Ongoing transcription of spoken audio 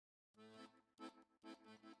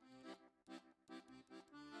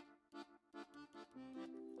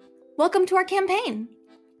Welcome to our campaign,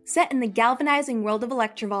 set in the galvanizing world of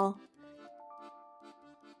Electrival.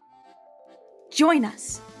 Join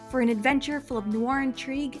us for an adventure full of noir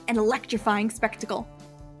intrigue and electrifying spectacle.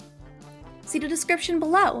 See the description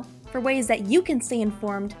below for ways that you can stay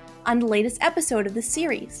informed on the latest episode of this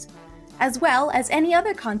series, as well as any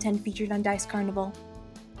other content featured on Dice Carnival.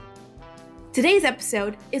 Today's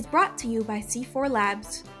episode is brought to you by C4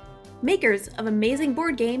 Labs, makers of amazing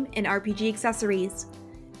board game and RPG accessories,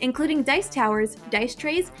 including dice towers, dice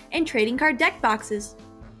trays, and trading card deck boxes.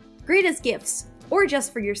 Great as gifts, or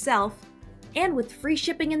just for yourself, and with free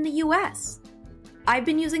shipping in the US. I've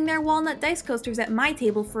been using their walnut dice coasters at my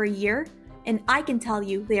table for a year, and I can tell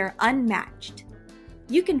you they are unmatched.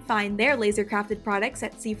 You can find their laser-crafted products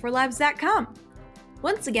at c4labs.com.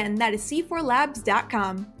 Once again, that is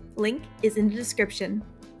c4labs.com. Link is in the description.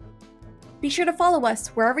 Be sure to follow us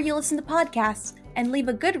wherever you listen to podcasts, and leave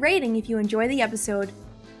a good rating if you enjoy the episode.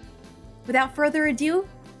 Without further ado,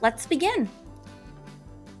 let's begin!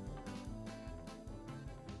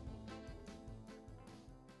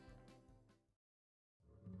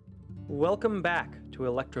 Welcome back to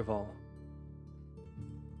Electrival.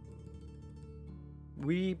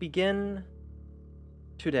 We begin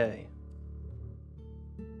today,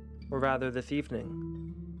 or rather this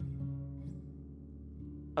evening,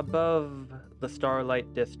 above the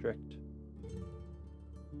Starlight District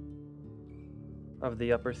of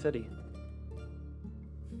the Upper City.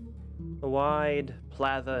 The wide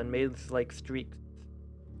plaza and maze-like streets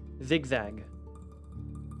zigzag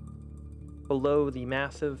below the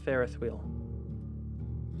massive Ferris wheel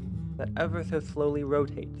that ever so slowly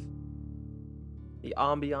rotates. The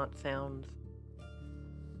ambient sounds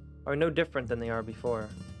are no different than they are before,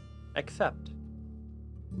 except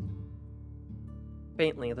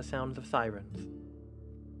faintly the sounds of sirens.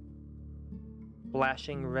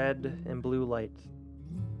 Flashing red and blue lights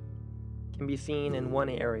can be seen in one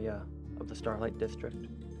area of the Starlight District,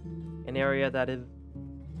 an area that is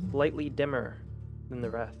slightly dimmer than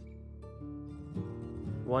the rest.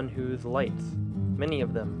 One whose lights, many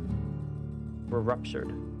of them, were ruptured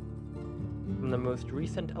from the most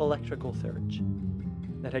recent electrical surge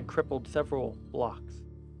that had crippled several blocks.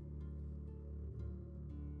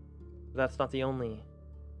 That's not the only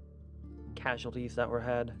casualties that were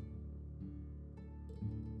had,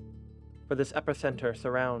 for this epicenter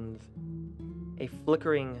surrounds a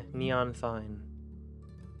flickering neon sign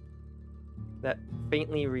that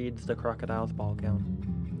faintly reads the Crocodile's ball gown.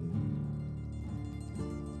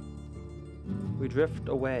 We drift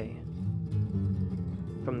away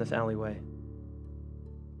from this alleyway,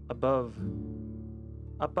 above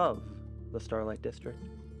the Starlight District,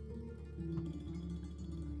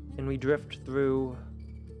 and we drift through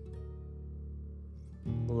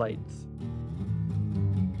lights,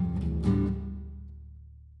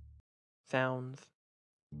 sounds,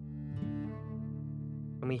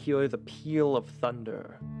 and we hear the peal of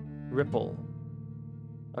thunder ripple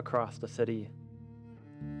across the city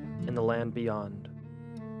and the land beyond.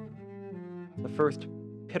 The first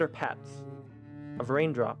pitter-pats of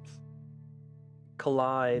raindrops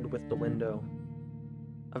collide with the window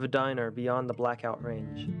of a diner beyond the blackout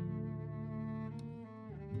range.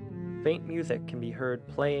 Faint music can be heard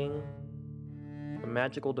playing from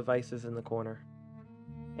magical devices in the corner,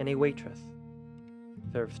 and a waitress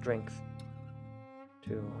serves drinks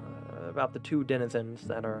to about the two denizens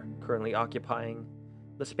that are currently occupying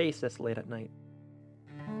the space this late at night.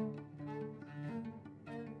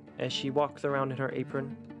 As she walks around in her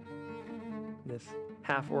apron, this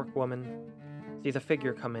half-orc woman sees a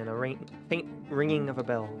figure come in, a faint ringing of a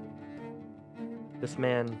bell. This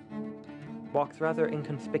man walks rather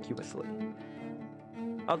inconspicuously,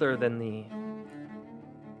 other than the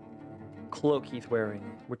cloak he's wearing,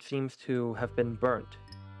 which seems to have been burnt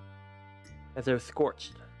as though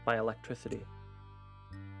scorched by electricity.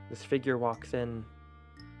 This figure walks in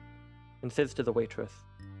and says to the waitress,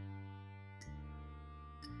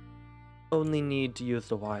 "Only need to use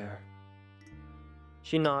the wire."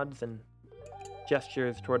 She nods and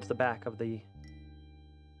gestures towards the back of the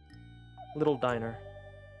little diner,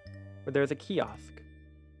 where there's a kiosk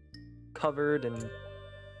covered in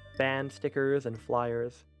band stickers and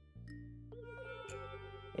flyers,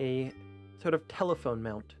 a sort of telephone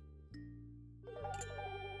mount,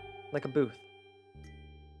 like a booth,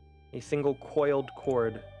 a single coiled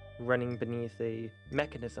cord running beneath a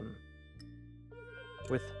mechanism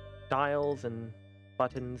with dials and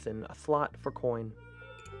buttons and a slot for coin.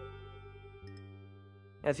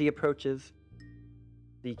 As he approaches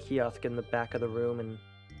the kiosk in the back of the room and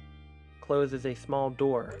closes a small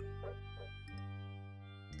door,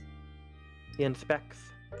 he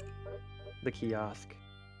inspects the kiosk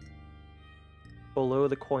below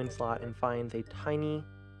the coin slot and finds a tiny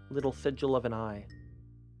little sigil of an eye.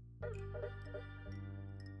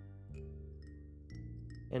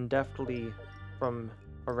 And deftly, from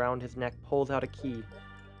around his neck, pulls out a key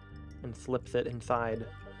and slips it inside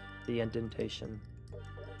the indentation.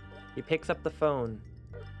 He picks up the phone,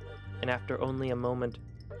 and after only a moment,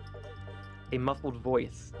 a muffled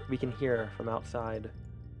voice we can hear from outside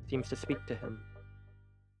seems to speak to him.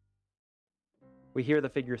 We hear the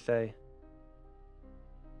figure say,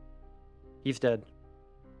 "He's dead."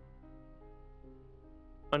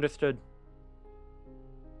 "Understood.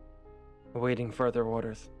 Awaiting further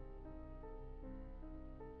orders."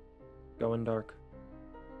 Going dark.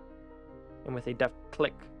 And with a deft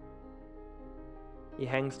click, he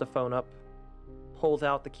hangs the phone up, pulls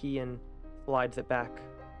out the key and slides it back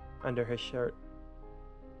under his shirt.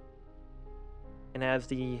 And as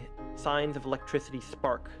the signs of electricity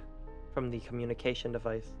spark from the communication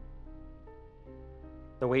device,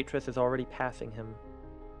 the waitress is already passing him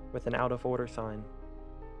with an out-of-order sign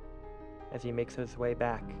as he makes his way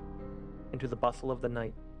back into the bustle of the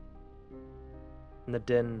night and the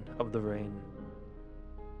din of the rain.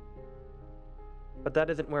 But that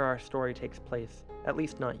isn't where our story takes place, at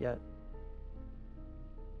least not yet.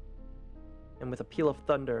 And with a peal of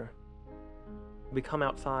thunder, we come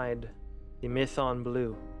outside the Maison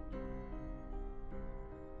Bleue,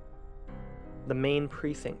 the main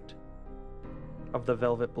precinct of the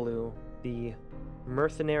Velvet Blue, the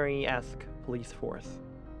mercenary-esque police force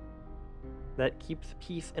that keeps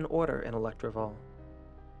peace and order in Electrival.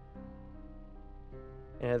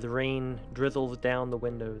 And as rain drizzles down the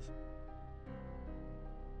windows,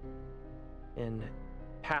 and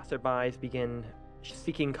passerbys begin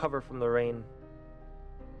seeking cover from the rain,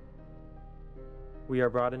 we are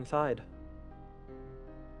brought inside.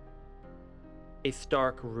 A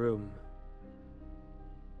stark room.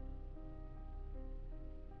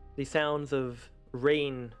 The sounds of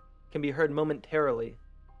rain can be heard momentarily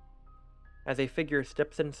as a figure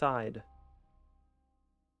steps inside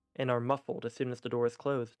and are muffled as soon as the door is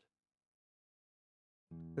closed.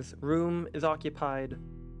 This room is occupied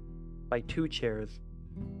by 2 chairs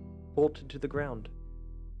bolted to the ground,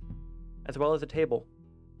 as well as a table,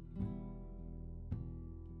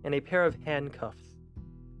 and a pair of handcuffs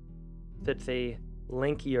sits a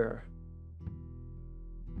lankier,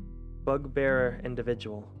 bugbear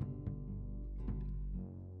individual,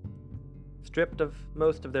 stripped of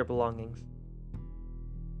most of their belongings,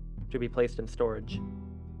 to be placed in storage,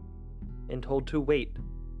 and told to wait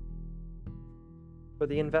for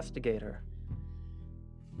the investigator.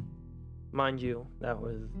 Mind you, that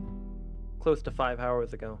was close to 5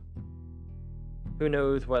 hours ago. Who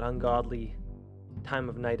knows what ungodly time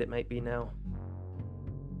of night it might be now.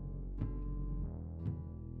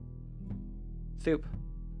 Soup,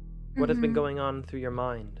 what has been going on through your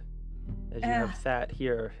mind as you have sat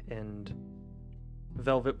here in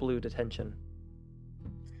Velvet Blue detention?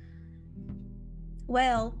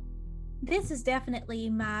 Well, this is definitely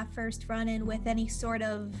my first run-in with any sort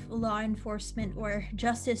of law enforcement or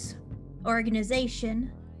justice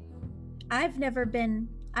organization. I've never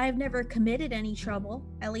committed any trouble,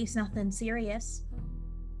 at least nothing serious.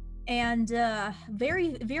 And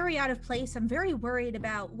very, very out of place. I'm very worried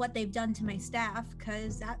about what they've done to my staff,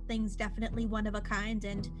 because that thing's definitely one of a kind,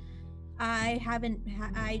 and I haven't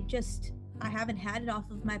had it off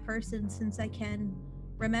of my person since I can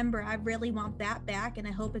remember. I really want that back, and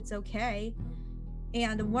I hope it's okay.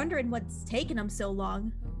 And I'm wondering what's taken them so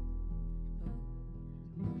long.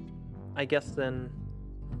 I guess then,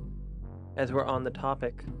 as we're on the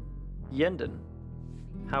topic, Yenden,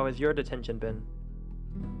 how has your detention been?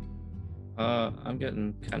 I'm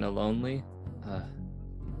getting kind of lonely.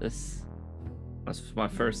 This was my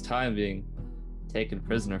first time being taken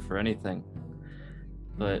prisoner for anything,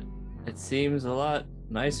 but it seems a lot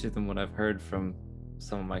nicer than what I've heard from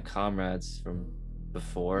some of my comrades from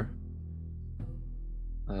before.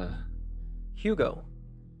 Hugo,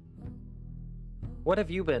 what have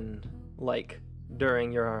you been like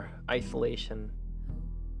during your isolation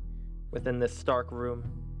within this stark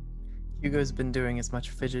room? Hugo's been doing as much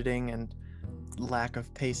fidgeting and lack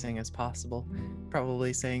of pacing as possible,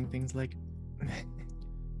 probably saying things like,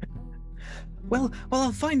 well,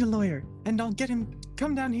 I'll find a lawyer, and I'll get him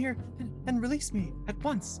come down here and release me at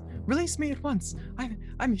once. Release me at once.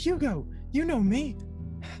 I'm Hugo. You know me.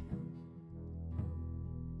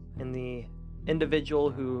 And the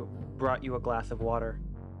individual who brought you a glass of water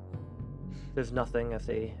says nothing as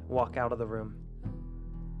they walk out of the room.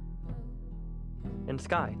 And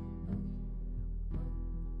Sky.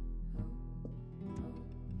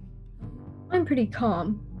 I'm pretty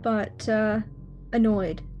calm, but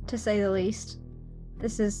annoyed, to say the least.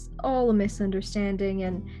 This is all a misunderstanding,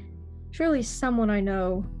 and surely someone I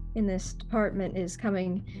know in this department is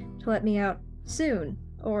coming to let me out soon,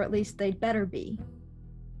 or at least they'd better be.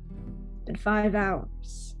 It's been 5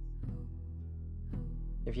 hours.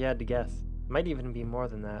 If you had to guess, it might even be more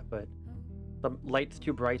than that, but the light's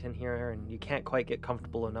too bright in here and you can't quite get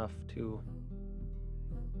comfortable enough to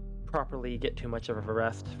properly get too much of a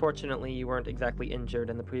rest. Fortunately, you weren't exactly injured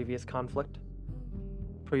in the previous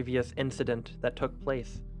incident that took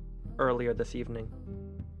place earlier this evening.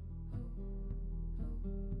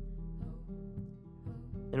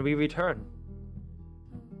 And we return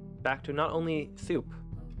back to not only Soup,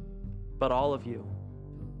 but all of you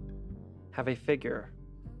have a figure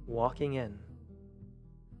walking in.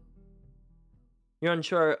 You're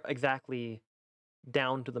unsure exactly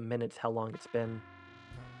down to the minutes how long it's been,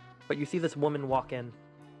 but you see this woman walk in.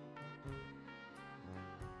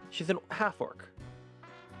 She's a half-orc,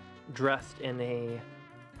 dressed in a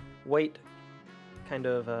white kind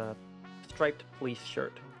of striped police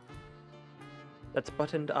shirt that's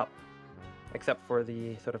buttoned up, except for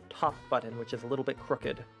the sort of top button, which is a little bit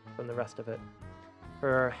crooked from the rest of it.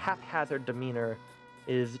 Her haphazard demeanor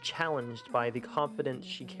is challenged by the confidence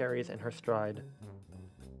she carries in her stride.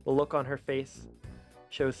 The look on her face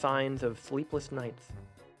shows signs of sleepless nights,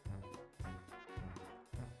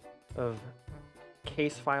 of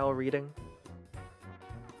case file reading,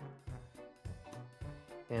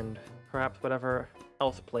 and perhaps whatever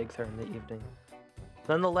else plagues her in the evening.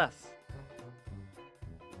 Nonetheless,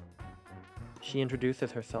 she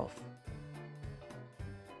introduces herself.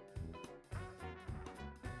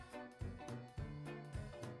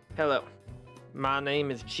 Hello, my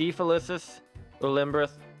name is Chief Ulysses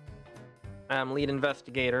Ulimbrith. I'm lead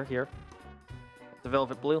investigator here at the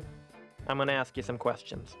Velvet Blue. I'm going to ask you some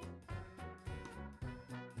questions.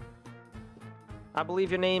 I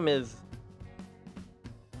believe your name is...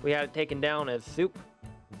 We had it taken down as Soup.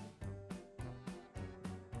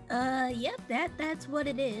 Yep, that's what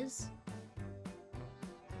it is.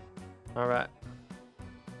 All right.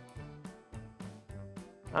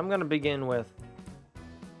 I'm going to begin with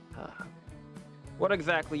what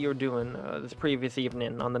exactly you're doing this previous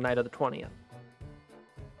evening on the night of the 20th.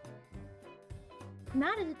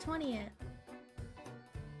 Not of the 20th.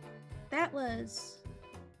 That was...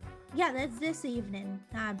 Yeah, that's this evening.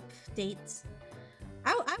 Dates.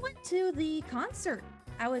 I went to the concert.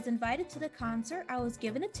 I was invited to the concert. I was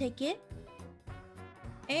given a ticket.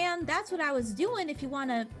 And that's what I was doing. If you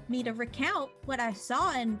want me to recount what I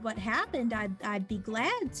saw and what happened, I'd be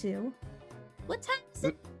glad to. What time is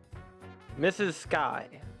it? Mrs. Sky.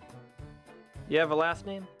 You have a last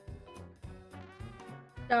name?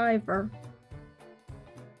 Diver.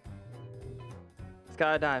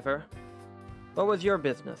 Skydiver. What was your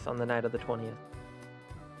business on the night of the 20th?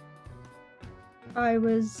 I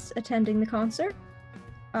was attending the concert.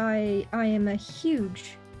 I am a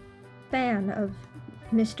huge fan of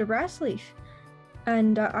Mr. Brassleaf,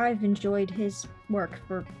 and I've enjoyed his work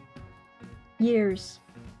for years.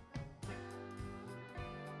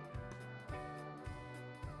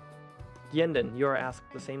 Yenden, you are asked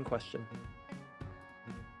the same question.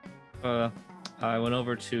 I went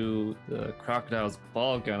over to the Crocodile's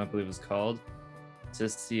Ball Gown, I believe it was called, to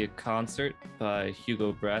see a concert by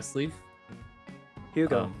Hugo Brassleaf.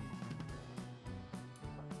 Hugo.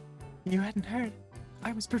 You hadn't heard.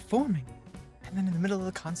 I was performing. And then in the middle of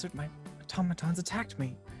the concert, my automatons attacked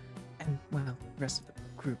me. And, well, the rest of the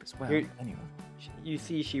group as well. Anyway. You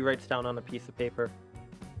see she writes down on a piece of paper.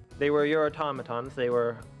 They were your automatons. They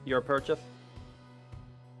were your purchase.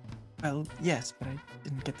 Well, yes, but I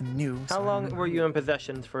didn't get them new. How long were you in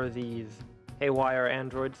possession for these haywire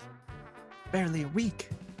androids? Barely a week.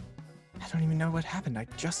 I don't even know what happened. I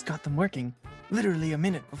just got them working, literally a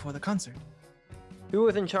minute before the concert. Who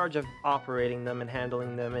was in charge of operating them and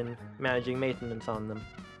handling them and managing maintenance on them?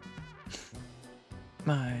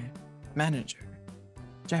 My manager,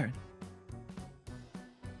 Jared.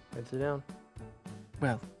 Write it down.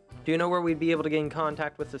 Well, do you know where we'd be able to get in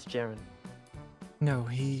contact with this Jaren? No,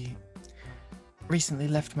 he recently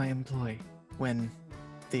left my employ when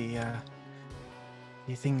the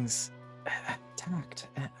things attacked.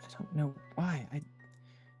 I don't know why. I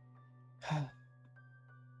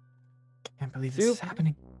can't believe this is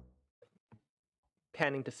happening.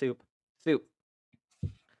 Panning to Soup. Soup.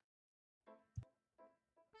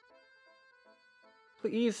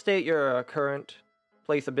 Please state your current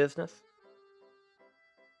place of business.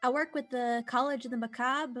 I work with the College of the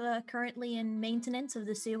Macabre, currently in maintenance of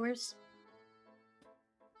the sewers.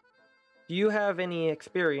 Do you have any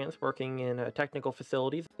experience working in technical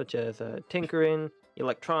facilities, such as tinkering,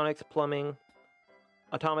 electronics, plumbing,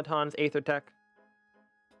 automatons, aether tech?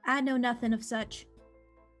 I know nothing of such.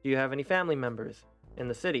 Do you have any family members in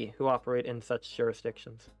the city who operate in such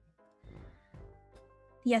jurisdictions?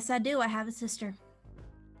 Yes, I do. I have a sister.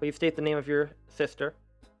 Please state the name of your sister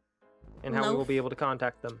and how we will Loaf. be able to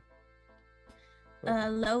contact them.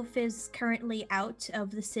 Loaf is currently out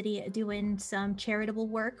of the city doing some charitable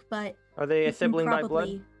work, but Are they a you can sibling by blood?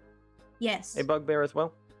 probably- Yes. A bugbear as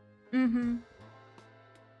well? Mm-hmm.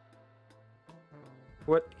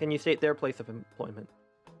 What can you state their place of employment?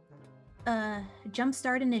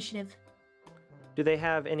 Jumpstart Initiative. Do they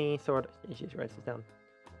have any sort of... She writes this down.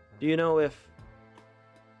 Do you know if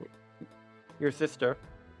your sister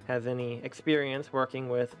has any experience working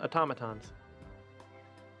with automatons?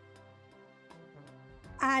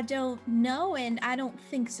 I don't know, and I don't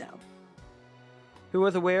think so. Who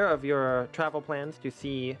was aware of your travel plans to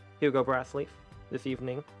see Hugo Brassleaf this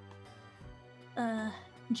evening?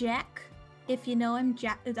 Jack, if you know him.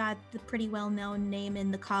 Jack is the pretty well-known name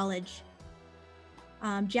in the college.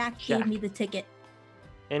 Jack gave me the ticket.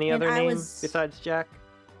 Any And other I name was- besides Jack?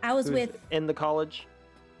 I was Who's with in the college?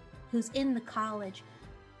 who's in the college.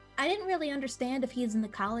 I didn't really understand if he's in the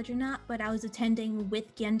college or not, but I was attending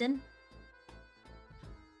with Gendon.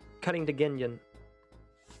 Cutting to Gendon.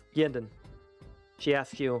 Gendon. She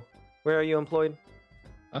asks you, where are you employed?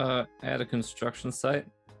 At a construction site.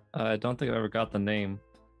 I don't think I ever got the name.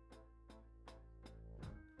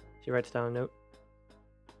 She writes down a note.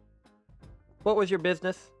 What was your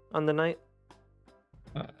business on the night?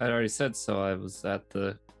 I already said so. I was at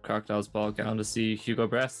the Crocodile's Ball Gown to see Hugo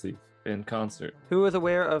Brassleaf in concert. Who was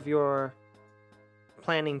aware of your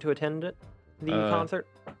planning to attend it, the concert?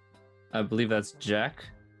 I believe that's Jack.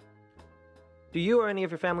 Do you or any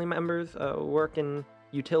of your family members work in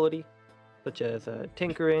utility, such as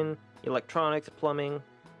tinkering, electronics, plumbing,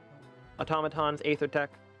 automatons, aether tech?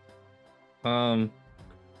 Don't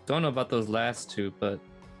know about those last two, but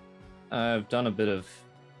I've done a bit of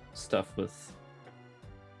stuff with,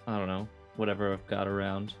 I don't know, whatever I've got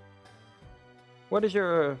around. What is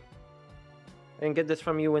your... I didn't get this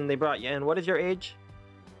from you when they brought you in. What is your age?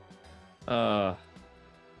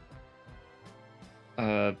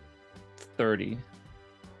 30.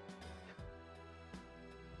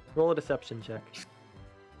 Roll a deception check.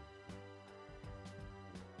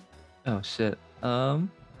 Oh shit.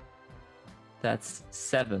 That's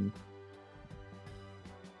 7.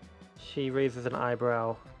 She raises an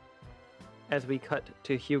eyebrow as we cut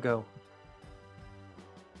to Hugo.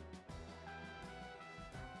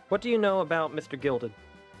 What do you know about Mr. Gilded?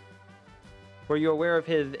 Were you aware of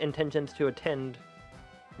his intentions to attend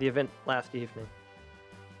the event last evening?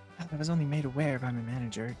 I was only made aware by my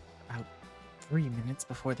manager about 3 minutes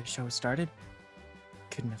before the show started.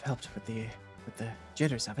 Couldn't have helped with the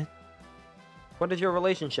jitters of it. What is your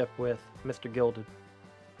relationship with Mr. Gilded?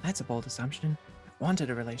 That's a bold assumption. I've wanted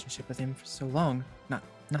a relationship with him for so long. Not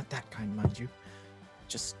that kind, mind you.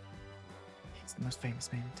 Just he's the most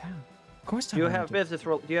famous man in town. Of course, Do you have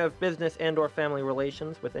business and/or family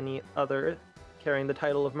relations with any other carrying the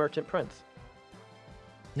title of Merchant Prince?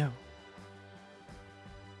 No.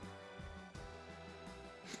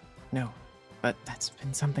 No, but that's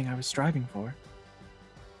been something I was striving for.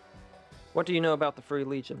 What do you know about the Free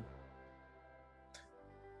Legion?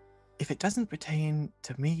 If it doesn't pertain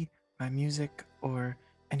to me, my music, or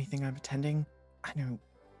anything I'm attending, I know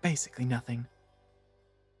basically nothing.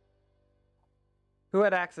 Who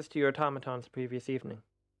had access to your automatons the previous evening?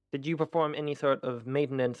 Did you perform any sort of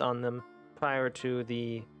maintenance on them prior to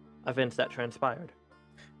the events that transpired?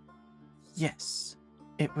 Yes,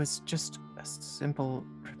 it was just a simple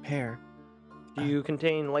repair. Do you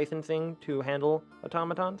contain licensing to handle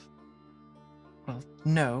automatons? Well,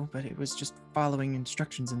 no, but it was just following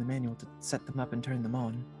instructions in the manual to set them up and turn them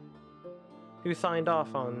on. Who signed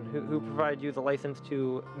off on, who provided you the license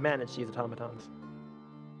to manage these automatons?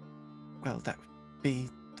 Well, that would be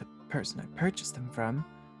the person I purchased them from.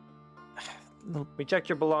 Little We checked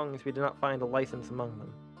your belongings, we did not find a license among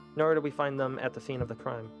them, nor did we find them at the scene of the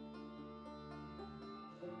crime.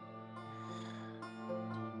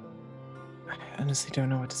 I honestly don't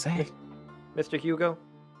know what to say. Mr. Hugo?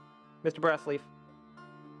 Mr. Brassleaf?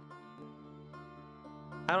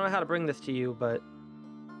 I don't know how to bring this to you, but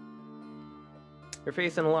you're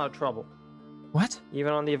facing a lot of trouble, What?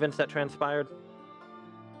 even on the events that transpired.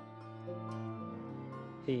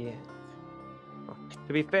 To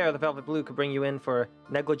be fair, the Velvet Blue could bring you in for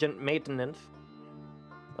negligent maintenance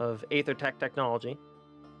of Aether Tech technology.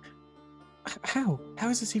 How? How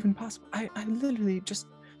is this even possible? I literally just...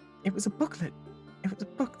 It was a booklet. It was a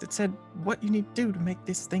book that said what you need to do to make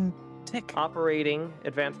this thing tick. Operating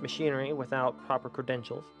advanced machinery without proper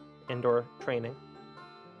credentials, indoor training.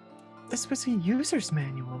 This was a user's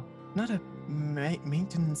manual, not a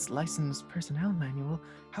maintenance licensed personnel manual.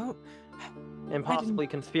 How? And possibly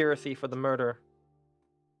conspiracy for the murder.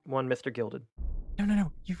 One Mr. Gilded.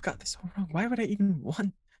 No. You've got this all wrong. Why would I even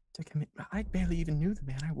want to commit? I barely even knew the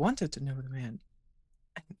man. I wanted to know the man.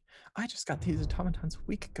 And I just got these automatons a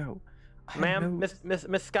week ago. Ma'am, Miss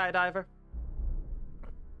Skydiver.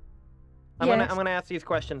 I'm gonna ask these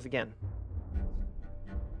questions again.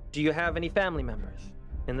 Do you have any family members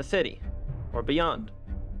in the city or beyond?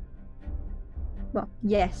 Well,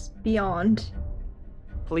 yes, beyond.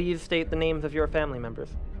 Please state the names of your family members.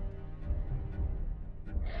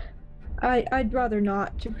 I'd rather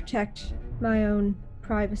not, to protect my own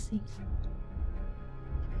privacy.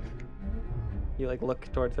 You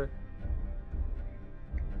look towards her.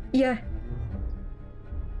 Yeah.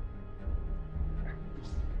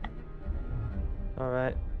 All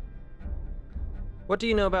right. What do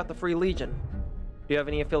you know about the Free Legion? Do you have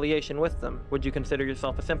any affiliation with them? Would you consider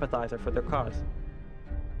yourself a sympathizer for their cause?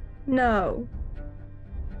 No.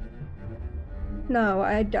 No,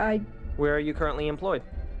 I. Where are you currently employed?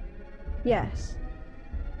 Yes.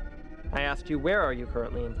 I asked you where are you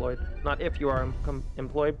currently employed, not if you are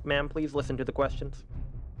employed. Ma'am, please listen to the questions.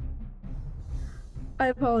 I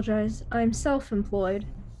apologize. I'm self-employed.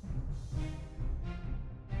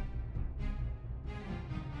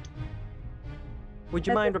 Would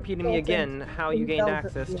you As a mind repeating me again consultant how you in gained Velvet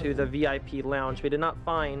access to Field. the VIP lounge? We did not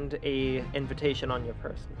find a invitation on your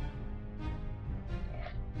person.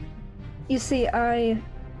 You see, I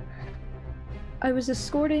was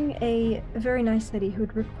escorting a very nice lady who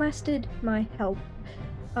had requested my help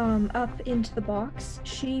up into the box.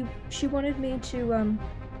 She wanted me to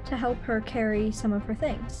help her carry some of her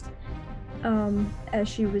things as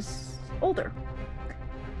she was older.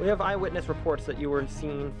 We have eyewitness reports that you were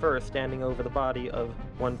seen first standing over the body of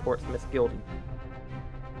one Portsmouth Gilded.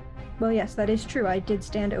 Well, yes, that is true. I did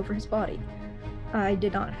stand over his body. I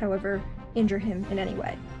did not, however, injure him in any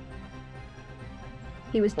way.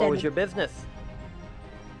 He was dead. What was your business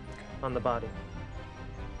on the body?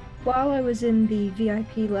 While I was in the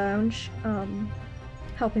VIP lounge,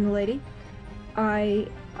 helping the lady, I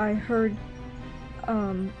heard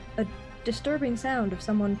a disturbing sound of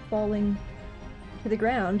someone falling to the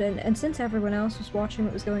ground, and since everyone else was watching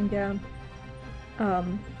what was going down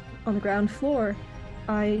on the ground floor,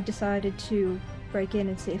 I decided to break in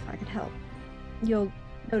and see if I could help. You'll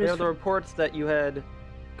notice. There are the reports that you had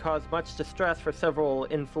caused much distress for several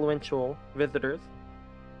influential visitors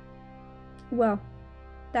Well,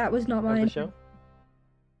 that was not of my the show.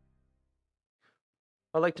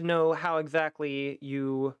 I'd like to know how exactly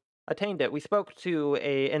you attained it. We spoke to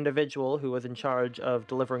an individual who was in charge of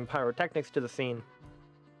delivering pyrotechnics to the scene.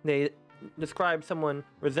 They described someone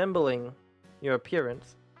resembling your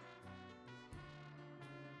appearance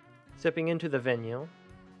stepping into the venue,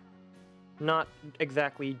 not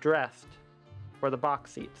exactly dressed for the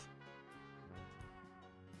box seats.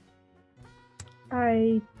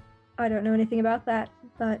 I don't know anything about that,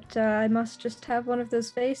 but I must just have one of those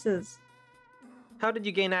faces. How did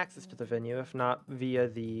you gain access to the venue, if not via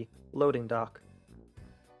the loading dock?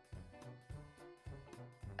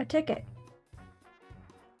 A ticket.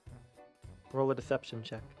 Roll a deception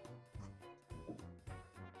check.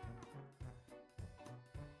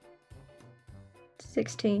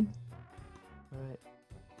 $16. Alright.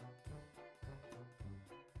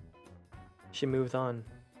 She moves on.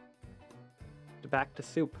 Back to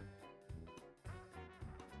Soup.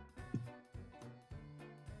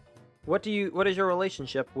 What is your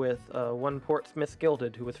relationship with one Portsmouth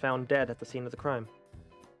Gilded who was found dead at the scene of the crime?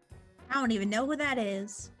 I don't even know who that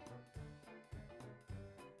is.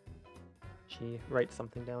 She writes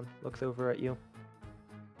something down, looks over at you,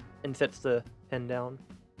 and sets the pen down,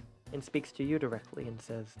 and speaks to you directly and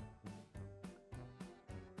says,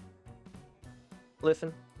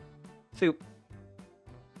 "Listen, Soup,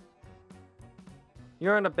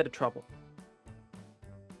 you're in a bit of trouble."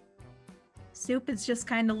 Soup is just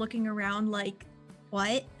kind of looking around like,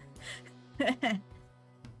 what?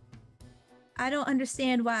 I don't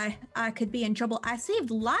understand why I could be in trouble. I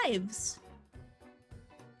saved lives.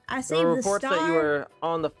 I There saved were the reports star. that you were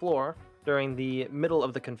on the floor during the middle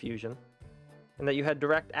of the confusion, and that you had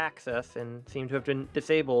direct access and seemed to have been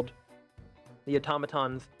disabled the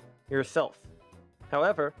automatons yourself.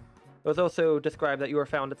 However, it was also described that you were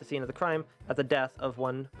found at the scene of the crime at the death of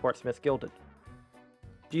one Portsmouth Gilded.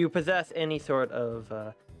 Do you possess any sort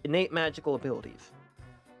of innate magical abilities?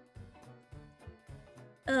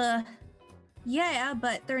 Yeah,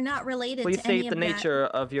 but they're not related Please to any state of the that. nature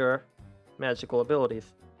of your magical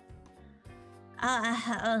abilities.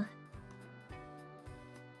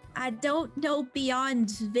 I don't know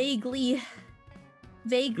beyond vaguely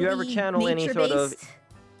You ever channel any nature sort of... based.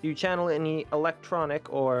 Do you channel any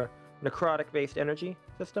electronic or necrotic-based energy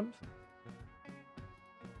systems?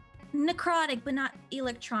 Necrotic, but not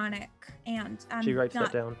electronic, and She writes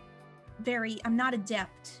that down. I'm not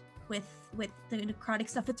adept with the necrotic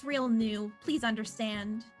stuff. It's real new. Please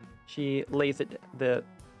understand. She lays the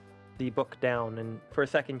book down, and for a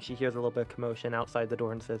second she hears a little bit of commotion outside the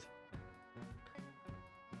door and says,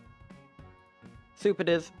 "Soup it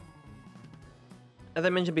is. As I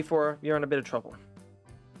mentioned before, you're in a bit of trouble.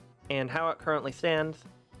 And how it currently stands,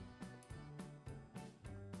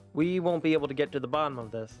 we won't be able to get to the bottom of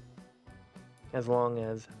this as long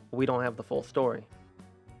as we don't have the full story.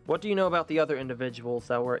 What do you know about the other individuals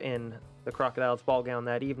that were in the Crocodile's ball gown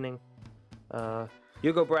that evening?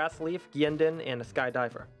 Hugo Brassleaf, Gyendon, and a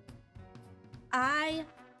skydiver."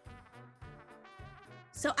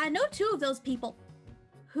 So I know two of those people.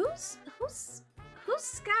 Who's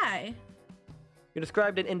Sky? You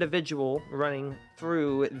described an individual running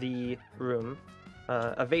through the room,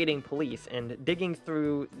 evading police, and digging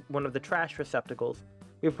through one of the trash receptacles.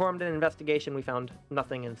 We performed an investigation. We found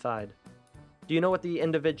nothing inside. Do you know what the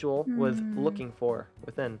individual was looking for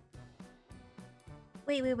within?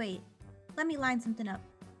 Wait. Let me line something up.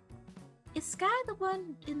 Is Sky the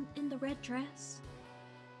one in the red dress?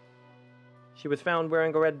 She was found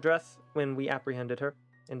wearing a red dress when we apprehended her.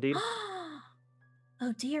 Indeed.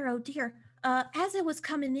 Oh dear. As I was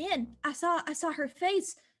coming in, I saw her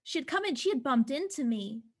face. She had come in, she had bumped into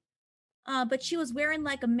me. But she was wearing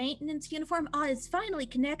like a maintenance uniform. Oh, it's finally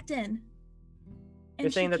connecting. You're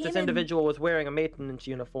saying that this individual was wearing a maintenance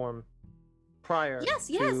uniform prior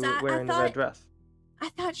to wearing the red dress? I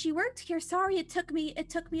thought she worked here. Sorry, it took me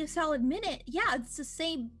a solid minute. Yeah, it's the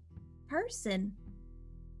same person.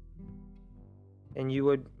 And you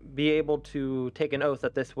would be able to take an oath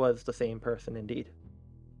that this was the same person indeed?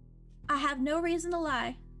 I have no reason to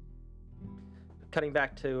lie. Cutting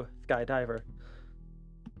back to Skydiver.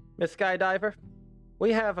 Miss Skydiver,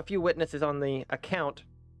 we have a few witnesses on the account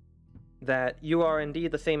that you are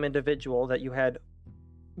indeed the same individual, that you had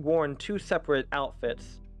worn two separate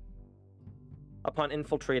outfits upon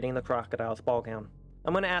infiltrating the Crocodile's ball gown.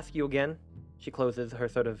 I'm going to ask you again. She closes her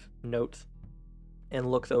sort of notes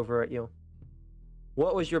and looks over at you.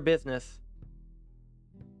 What was your business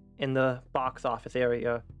in the box office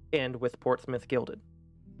area and with Portsmouth Gilded?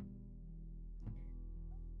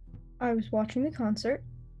 I was watching the concert.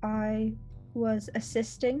 I was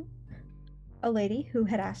assisting a lady who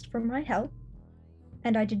had asked for my help,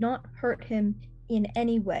 and I did not hurt him in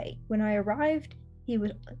any way. When I arrived, he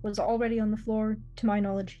was already on the floor. To my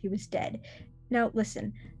knowledge, he was dead. Now,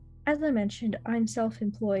 listen, as I mentioned, I'm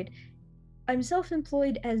self-employed. I'm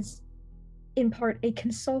self-employed as, in part, a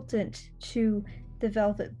consultant to the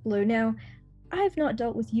Velvet Blue. Now, I have not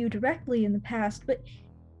dealt with you directly in the past, but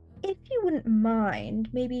if you wouldn't mind,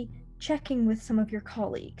 maybe checking with some of your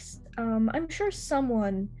colleagues. I'm sure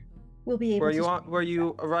someone will be able to... Were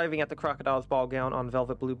you arriving at the Crocodile's ball gown on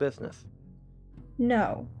Velvet Blue business?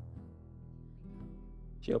 No.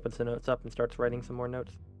 She opens the notes up and starts writing some more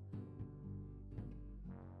notes.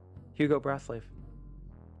 Hugo Brassleaf.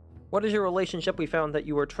 What is your relationship? We found that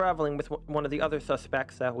you were traveling with one of the other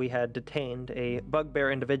suspects that we had detained, a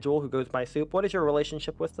bugbear individual who goes by Soup. What is your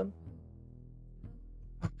relationship with them?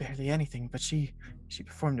 Oh, barely anything, but she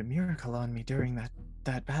performed a miracle on me during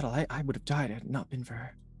that battle. I would have died had it not been for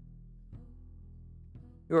her.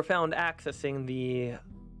 You were found accessing the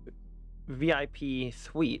VIP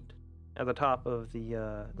suite at the top of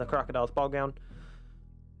the Crocodile's ball gown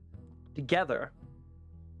together.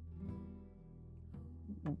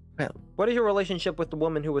 Well, what is your relationship with the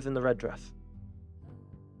woman who was in the red dress?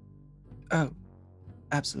 Oh,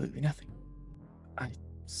 absolutely nothing. I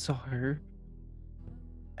saw her,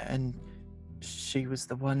 and she was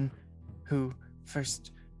the one who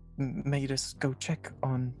first made us go check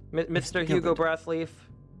on Mr. Hugo Brassleaf.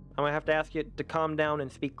 I'm gonna have to ask you to calm down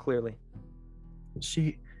and speak clearly.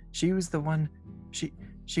 She was the one.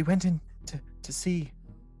 She went in to see.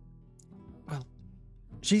 Well,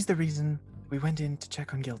 she's the reason we went in to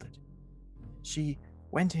check on Gilded. She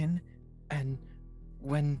went in, and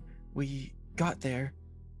when we got there,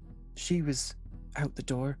 she was out the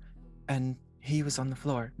door, and he was on the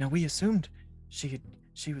floor. Now, we assumed she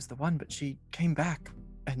was the one, but she came back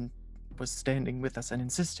and was standing with us and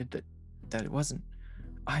insisted that it wasn't.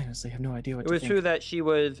 I honestly have no idea what to think. It was true that she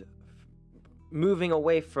was moving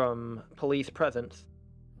away from police presence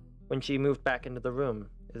when she moved back into the room.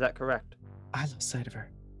 Is that correct? I lost sight of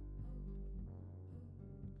her.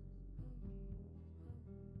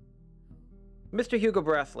 Mr. Hugo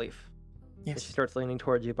Brassleaf, Yes. She starts leaning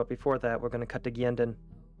towards you, but before that, we're going to cut to Gyendon.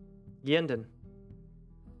 Gyendon.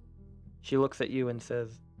 She looks at you and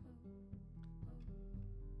says,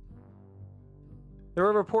 there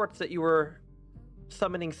were reports that you were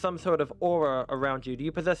summoning some sort of aura around you. Do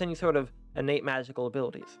you possess any sort of innate magical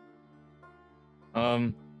abilities?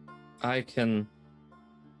 I can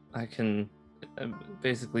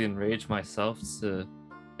basically enrage myself to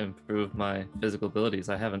improve my physical abilities.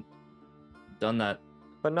 I haven't done that.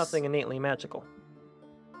 But nothing innately magical.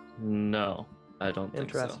 No, I don't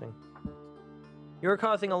think so. Interesting. You're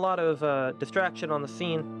causing a lot of distraction on the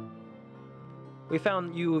scene. We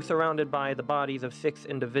found you surrounded by the bodies of 6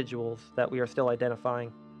 individuals that we are still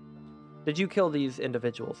identifying. Did you kill these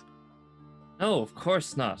individuals? No, of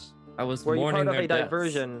course not. I was Were you mourning part of their a deaths.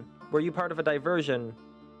 diversion? Were you part of a diversion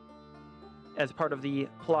as part of the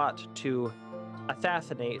plot to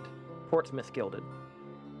assassinate Portsmouth Gilded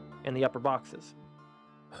in the upper boxes?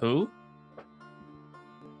 Who?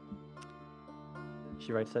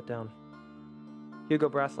 She writes that down. Hugo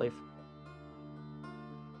Brassleaf.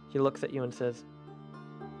 She looks at you and says,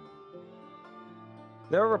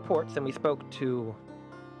 there are reports, and we spoke to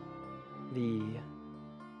the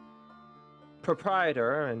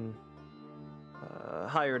proprietor and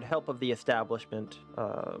hired help of the establishment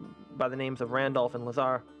by the names of Randolph and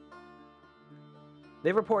Lazar.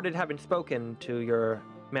 They reported having spoken to your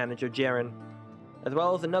manager, Jaren, as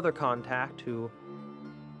well as another contact who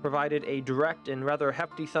provided a direct and rather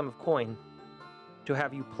hefty sum of coin to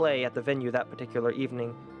have you play at the venue that particular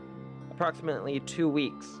evening, approximately 2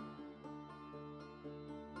 weeks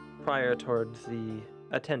prior towards the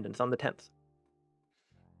attendance on the 10th.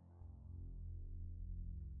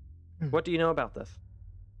 What do you know about this?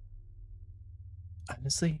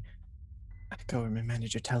 Honestly, I go where my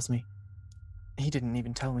manager tells me. He didn't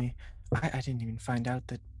even tell me. I didn't even find out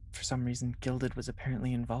that for some reason Gilded was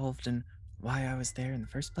apparently involved in why I was there in the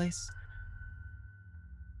first place.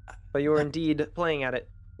 But you were indeed playing at it.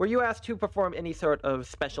 Were you asked to perform any sort of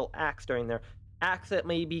special acts during there? Acts that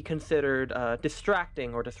may be considered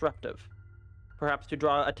distracting or disruptive? Perhaps to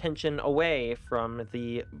draw attention away from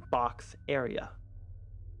the box area?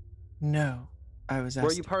 No, I was asked.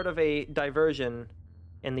 Were you part of a diversion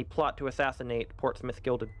in the plot to assassinate Portsmouth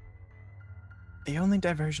Gilded? The only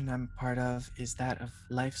diversion I'm part of is that of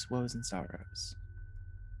life's woes and sorrows.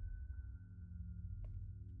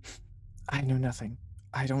 I know nothing.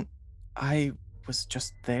 I was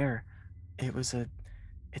just there. It's a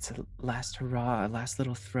last hurrah, a last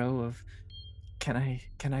little throw of, can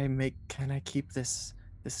I keep this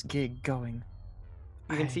gig going?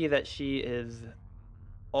 You can see that she is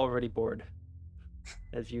already bored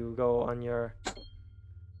as you go on your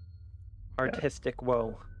artistic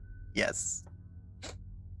woe. Yes.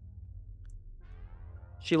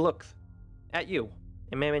 She looks at you,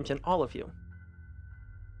 and may I mention all of you,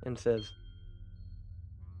 and says,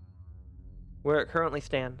 where it currently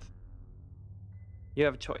stands, you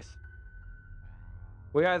have a choice.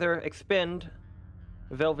 We either expend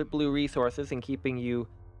Velvet Blue resources in keeping you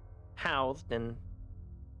housed and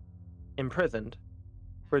imprisoned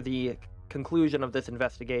for the conclusion of this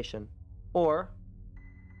investigation, or,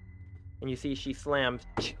 and you see she slams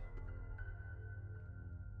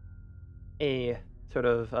a sort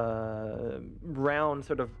of round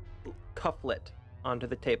sort of cufflet onto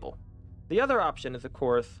the table. The other option is, of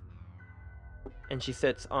course, and she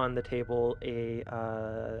sits on the table a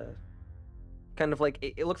kind of like,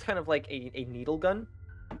 it looks kind of like a needle gun.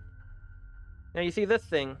 Now you see this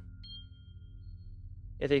thing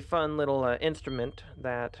is a fun little instrument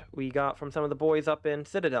that we got from some of the boys up in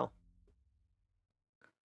Citadel.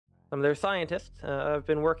 Some of their scientists have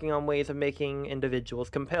been working on ways of making individuals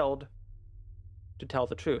compelled to tell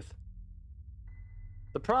the truth.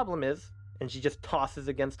 The problem is, and she just tosses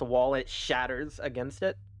against the wall, and it shatters against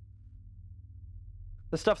it.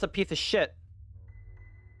 The stuff's a piece of shit.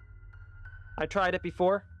 I tried it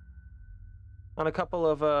before on a couple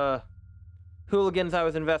of hooligans I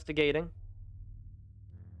was investigating.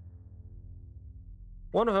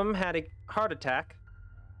 One of them had a heart attack,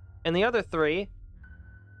 and the other 3,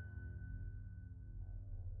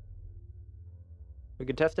 we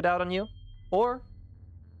could test it out on you, or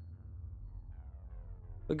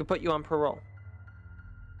we could put you on parole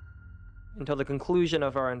until the conclusion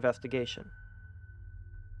of our investigation.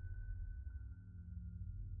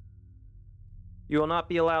 You will not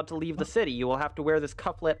be allowed to leave the city. You will have to wear this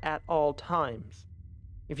cufflet at all times.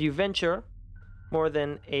 If you venture more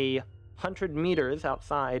than 100 meters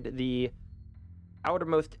outside the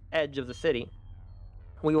outermost edge of the city,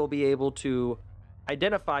 we will be able to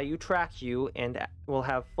identify you, track you, and will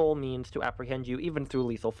have full means to apprehend you, even through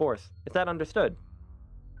lethal force. Is that understood?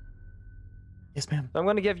 Yes, ma'am. So I'm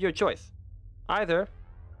going to give you a choice. Either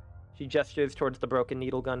she gestures towards the broken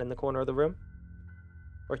needle gun in the corner of the room,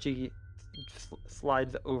 or she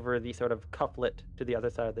slides over the sort of couplet to the other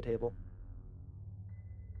side of the table.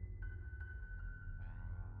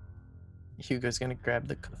 Hugo's gonna grab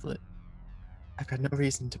the couplet. I've got no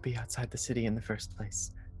reason to be outside the city in the first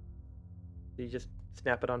place. So you just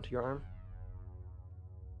snap it onto your arm.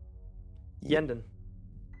 Ye- Yenden,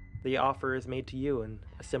 the offer is made to you in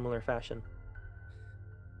a similar fashion.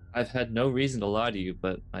 I've had no reason to lie to you,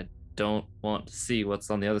 but I don't want to see what's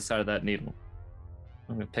on the other side of that needle.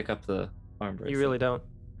 I'm gonna pick up the arm bracelet. You really don't.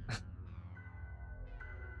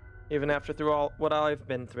 Even after through all what I've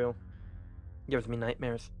been through, gives me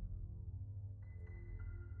nightmares.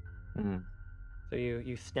 Mm. So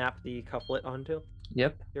you snap the couplet onto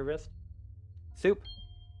Yep. your wrist. Soup.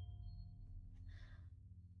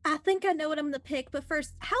 I think I know what I'm gonna pick, but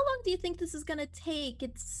first, how long do you think this is gonna take?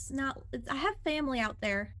 I have family out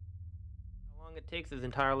there. How long it takes is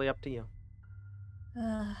entirely up to you.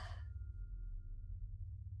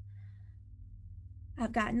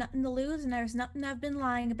 I've got nothing to lose, and there's nothing I've been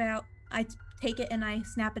lying about. I take it and I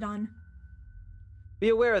snap it on. Be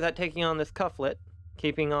aware that taking on this cufflet,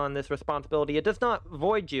 keeping on this responsibility, it does not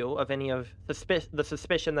void you of any of the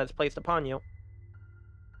suspicion that's placed upon you.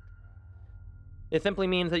 It simply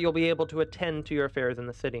means that you'll be able to attend to your affairs in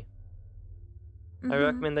the city. I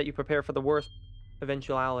recommend that you prepare for the worst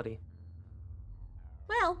eventuality.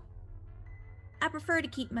 Well, I prefer to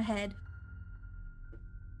keep my head.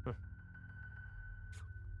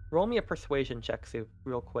 Roll me a persuasion check, Soup,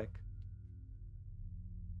 real quick.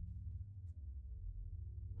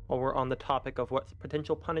 While we're on the topic of what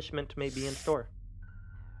potential punishment may be in store.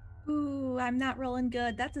 Ooh, I'm not rolling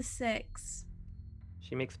good. That's a 6.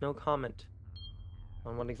 She makes no comment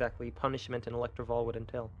on what exactly punishment in Electrival would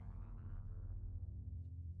entail.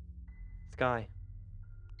 Sky.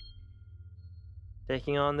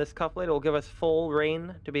 Taking on this couplet will give us full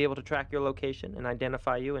reign to be able to track your location and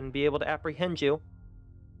identify you and be able to apprehend you.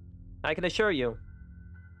 I can assure you.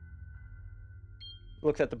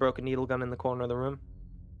 Looks at the broken needle gun in the corner of the room.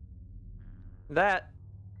 That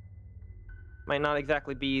might not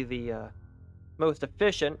exactly be the most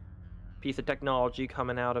efficient piece of technology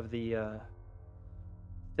coming out of the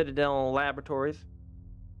Citadel laboratories.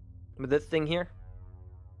 But this thing here,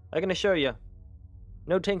 I can assure you,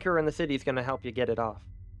 no tinker in the city is going to help you get it off.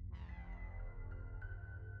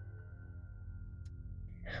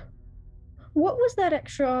 What was that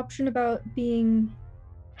extra option about being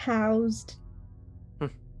housed?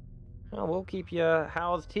 Well, we'll keep you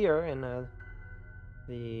housed here in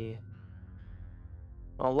the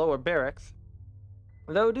lower barracks.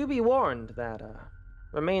 Though do be warned that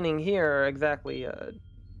remaining here exactly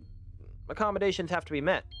accommodations have to be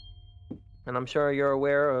met. And I'm sure you're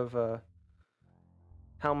aware of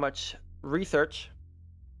how much research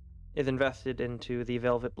is invested into the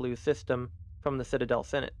Velvet Blue system from the Citadel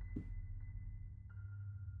Senate.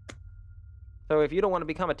 So if you don't want to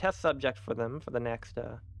become a test subject for them for the next,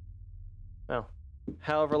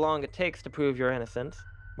 however long it takes to prove your innocence,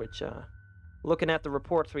 which, looking at the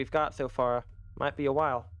reports we've got so far, might be a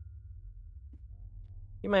while.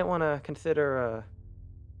 You might want to consider,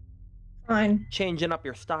 Fine. changing up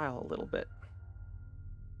your style a little bit.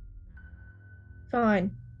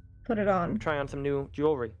 Fine. Put it on. Try on some new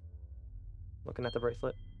jewelry. Looking at the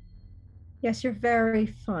bracelet. Yes, you're very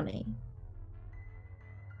funny.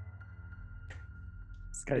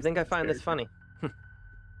 I think I find this funny.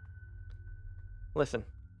 Listen.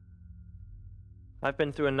 I've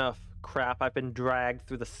been through enough crap. I've been dragged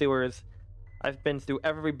through the sewers. I've been through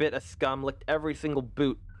every bit of scum, licked every single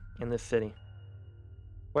boot in this city.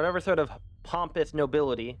 Whatever sort of pompous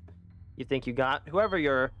nobility you think you got, whoever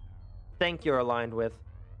you're aligned with,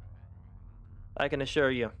 I can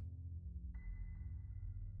assure you,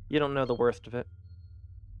 you don't know the worst of it.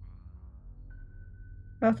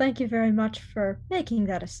 Well, thank you very much for making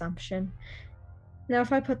that assumption. Now,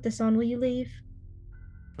 if I put this on, will you leave?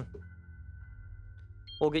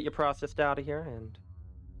 We'll get you processed out of here, and,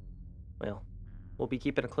 well, we'll be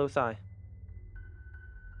keeping a close eye.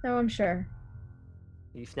 No, I'm sure.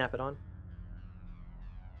 You snap it on?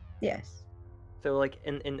 Yes. So, like,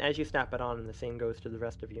 and as you snap it on, and the same goes to the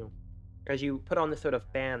rest of you, as you put on this sort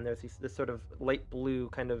of band, there's this sort of light blue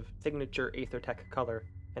kind of signature Aethertech color,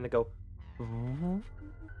 and it go...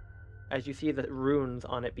 As you see the runes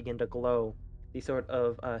on it begin to glow, the sort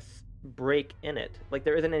of break in it. Like,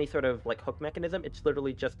 there isn't any sort of, like, hook mechanism. It's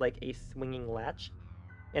literally just, like, a swinging latch.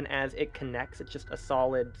 And as it connects, it's just a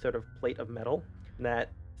solid sort of plate of metal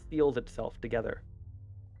that seals itself together.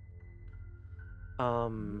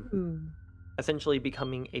 essentially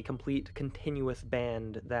becoming a complete continuous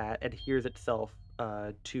band that adheres itself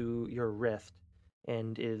to your wrist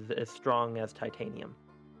and is as strong as titanium.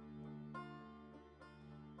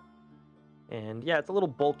 And yeah, it's a little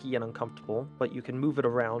bulky and uncomfortable, but you can move it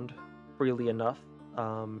around freely enough.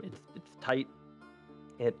 It's tight.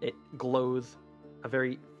 It glows a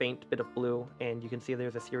very faint bit of blue, and you can see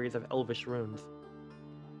there's a series of elvish runes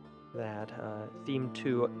that seem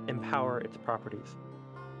to empower its properties.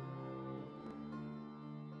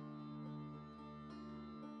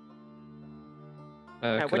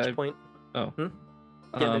 At which point... Oh.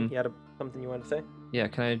 Given, you had something you wanted to say? Yeah,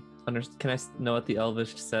 can I know what the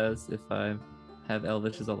Elvish says if I have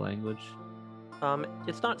Elvish as a language?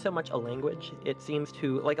 It's not so much a language. It seems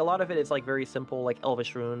to, like, a lot of it is like very simple, like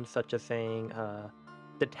Elvish runes, such as saying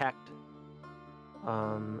detect,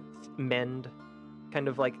 mend, kind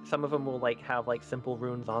of like some of them will like have like simple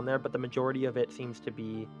runes on there, but the majority of it seems to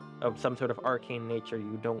be of some sort of arcane nature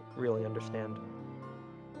you don't really understand.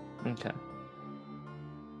 Okay.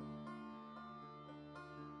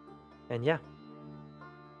 And yeah,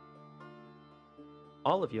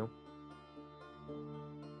 all of you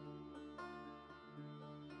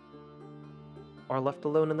are left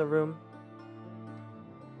alone in the room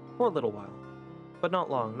for a little while, but not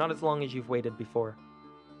long, not as long as you've waited before.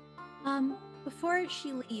 Before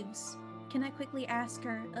she leaves, can I quickly ask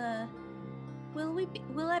her,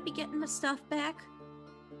 will I be getting my stuff back?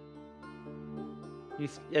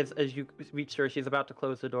 As you reach her, she's about to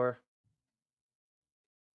close the door.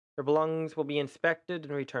 Her belongings will be inspected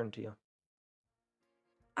and returned to you.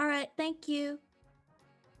 All right, thank you.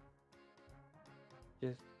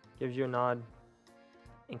 Just gives you a nod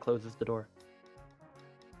and closes the door.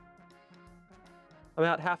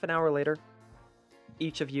 About half an hour later,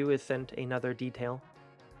 each of you is sent another detail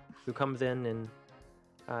who comes in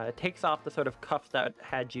and takes off the sort of cuffs that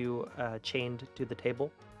had you chained to the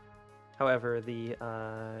table. However, the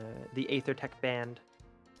Aethertech band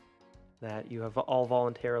that you have all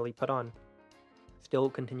voluntarily put on still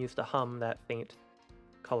continues to hum that faint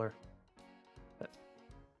color. But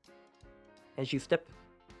as you step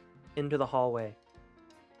into the hallway,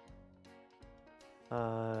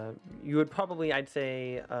 you would probably, I'd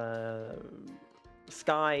say,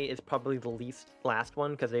 Sky is probably the last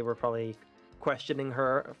one, because they were probably questioning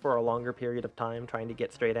her for a longer period of time, trying to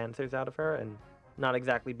get straight answers out of her, and not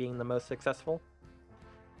exactly being the most successful.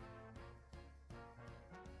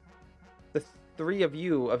 The three of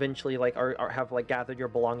you eventually have gathered your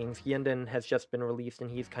belongings. Yenden has just been released, and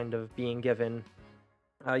he's kind of being given.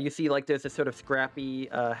 You see, there's this sort of scrappy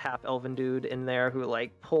half-elven dude in there who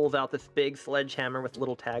pulls out this big sledgehammer with a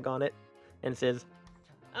little tag on it, and says,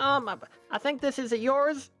 I think this is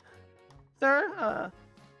yours, sir.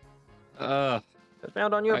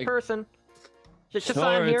 Found on your person. Just sure,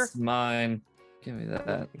 sign here. It's mine. Give me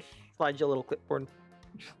that. Slide you a little clipboard.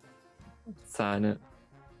 Sign it.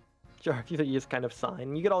 Sure, you just kind of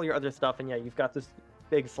sign. You get all your other stuff, and yeah, you've got this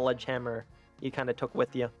big sledgehammer you kind of took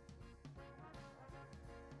with you.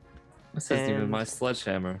 This isn't even my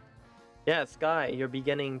sledgehammer. Yeah, Sky, you're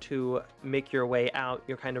beginning to make your way out.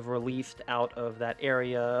 You're kind of released out of that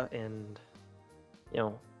area, and,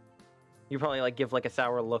 you probably give a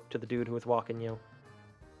sour look to the dude who was walking you.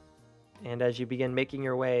 And as you begin making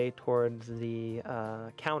your way towards the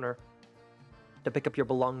counter to pick up your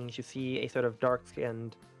belongings, you see a sort of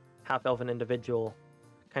dark-skinned, half-elven individual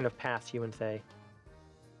kind of pass you and say,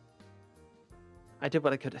 I did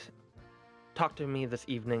what I could. Talk to me this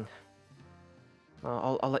evening.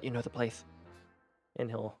 I'll let you know the place. And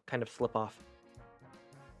he'll kind of slip off.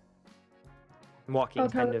 Walking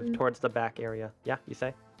kind of towards the back area. Yeah, you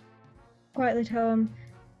say? Quietly tell him,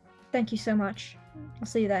 thank you so much. I'll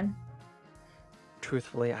see you then.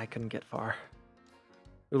 Truthfully, I couldn't get far.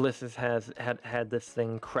 Ulysses has had this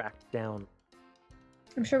thing cracked down.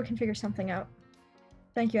 I'm sure we can figure something out.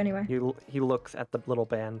 Thank you anyway. He looks at the little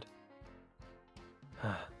band.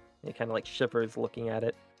 He kind of shivers looking at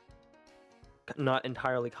it. Not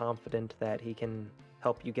entirely confident that he can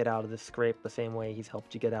help you get out of this scrape the same way he's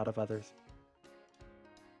helped you get out of others.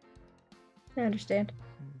 I understand.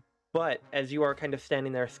 But as you are kind of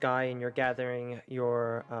standing there, Sky, and you're gathering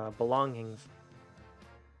your belongings,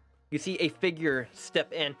 you see a figure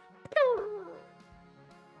step in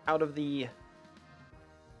out of the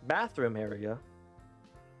bathroom area.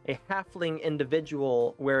 A halfling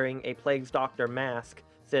individual wearing a Plague's Doctor mask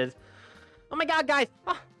says, "Oh my god, guys!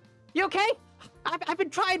 You okay? I've been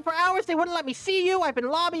trying for hours. They wouldn't let me see you. I've been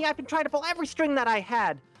lobbying. I've been trying to pull every string that I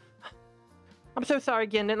had. I'm so sorry,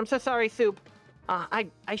 Ginden. I'm so sorry, Soup. I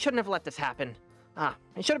shouldn't have let this happen.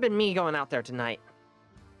 It should have been me going out there tonight."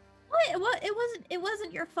 What? It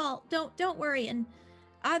wasn't your fault. Don't worry. And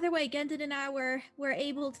either way, Gendon and I were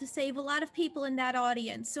able to save a lot of people in that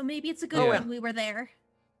audience. So maybe it's a good Yeah. thing we were there.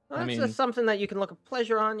 Well, I that's mean- just something that you can look at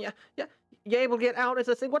pleasure on. Yeah. You able to get out as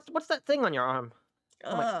a thing? What's that thing on your arm?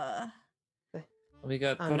 Oh my- We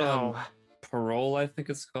got Oh put no. on parole, I think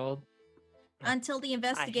it's called. Until the those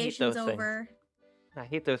investigation's things. over. I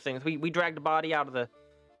hate those things. We dragged a body out of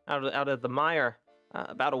the mire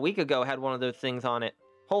about a week ago. Had one of those things on it.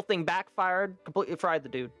 Whole thing backfired. Completely fried the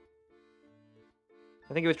dude.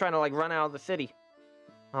 I think he was trying to like run out of the city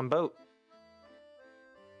on boat.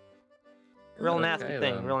 Real Ooh. nasty Okay,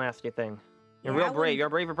 thing. then. Real nasty thing. You're Yeah, real I brave. wouldn't- You're a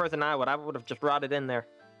braver person than I would. I would have just rotted in there,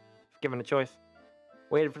 if given a choice.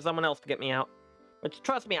 Waited for someone else to get me out. Which,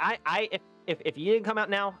 trust me, if you didn't come out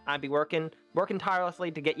now, I'd be working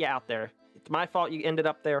tirelessly to get you out there. It's my fault you ended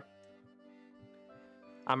up there.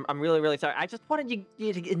 I'm really, really sorry. I just wanted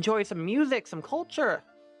you to enjoy some music, some culture.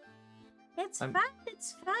 It's I'm- fine.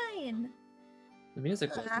 It's fine. The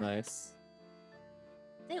music was Ah. nice.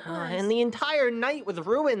 It was. And the entire night was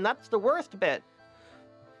ruined. That's the worst bit.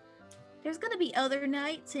 There's gonna be other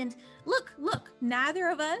nights, and look, neither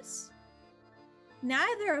of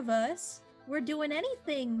us were doing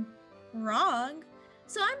anything wrong.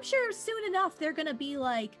 So I'm sure soon enough they're gonna be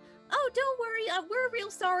like, "Oh, don't worry, we're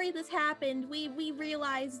real sorry this happened. We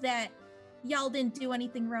realized that y'all didn't do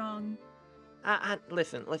anything wrong."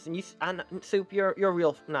 Listen. Soup, you're a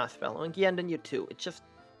real nice fellow, and Gendon, you too. It's just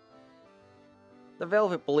the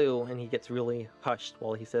Velvet Blue, and he gets really hushed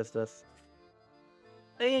while he says this.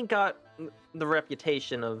 They ain't got the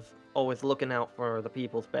reputation of always looking out for the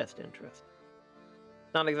people's best interest.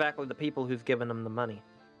 Not exactly the people who's given them the money.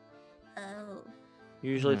 Oh.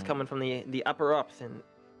 Usually it's coming from the upper ups, and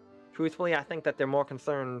truthfully, I think that they're more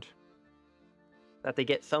concerned that they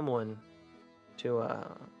get someone to,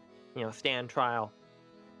 stand trial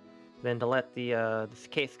than to let this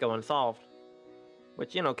case go unsolved.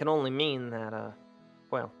 Which, can only mean that,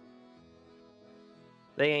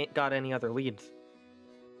 they ain't got any other leads.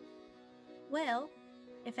 Well,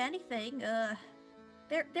 if anything,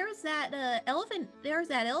 there's that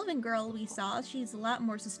elven girl we saw. She's a lot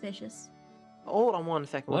more suspicious. Hold on one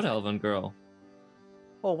second. What elven girl?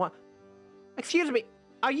 Oh, what? Excuse me.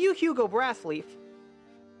 Are you Hugo Brassleaf?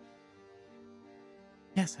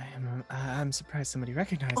 Yes, I am. I'm surprised somebody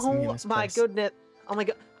recognized me in Oh this my place. goodness! Oh my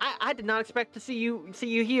god! I did not expect to see you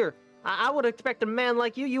here. I would have expected a man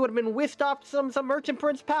like you. You would have been whisked off to some merchant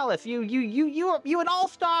prince palace. You an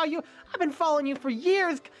all-star. I've been following you for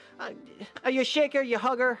years. Are you a shaker? You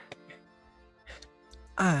hugger?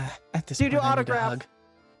 At this Do you point, do I need a autographs?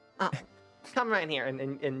 hug. Come right here,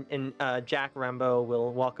 and Jack Rambo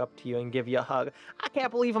will walk up to you and give you a hug. I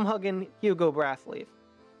can't believe I'm hugging Hugo Brassleaf.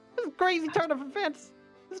 This is a crazy turn of events.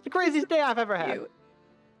 This is the craziest day I've ever had.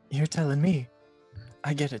 You're telling me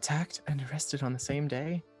I get attacked and arrested on the same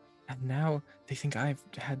day, and now they think I've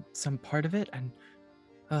had some part of it and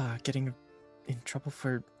getting in trouble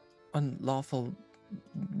for unlawful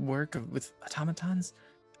work with automatons?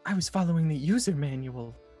 I was following the user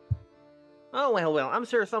manual. Oh, well, I'm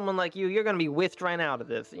sure someone like you're gonna be whisked right out of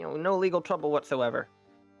this. No legal trouble whatsoever.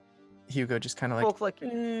 Hugo just kind of like, Folks like,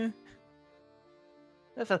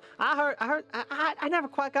 Listen, I never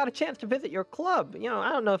quite got a chance to visit your club. I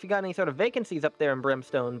don't know if you got any sort of vacancies up there in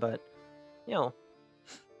Brimstone, but,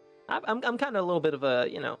 I'm kind of a little bit of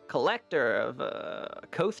a, collector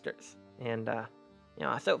of coasters. And,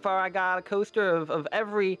 so far I got a coaster of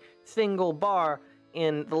every single bar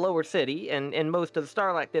in the lower city and in most of the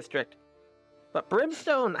Starlight District. But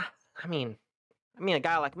Brimstone, I mean, a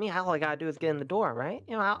guy like me, all I gotta do is get in the door, right?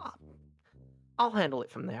 I'll handle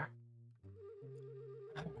it from there.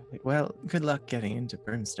 well, good luck getting into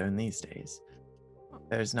Brimstone these days.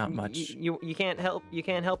 There's not much. You can't help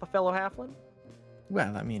a fellow halfling?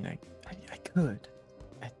 Well, I mean, I could.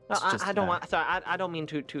 It's just, I don't want. Sorry, I don't mean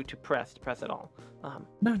to press at all.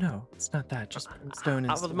 No, it's not that. Just Brimstone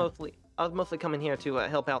I is. was mostly coming here to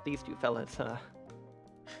help out these two fellas.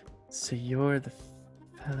 So you're the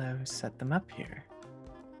fellow who set them up here.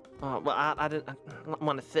 Well, I didn't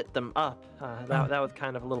want to sit them up. That was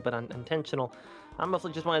kind of a little bit unintentional. I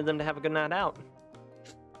mostly just wanted them to have a good night out.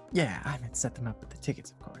 Yeah, I meant set them up with the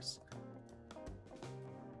tickets, of course.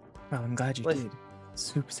 Well, I'm glad you Listen. did.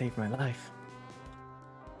 Soup saved my life.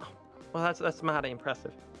 Well, that's mighty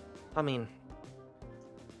impressive. I mean,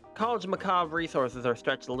 College Macabre resources are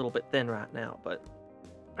stretched a little bit thin right now, but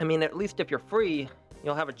I mean, at least if you're free,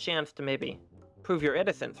 you'll have a chance to maybe prove your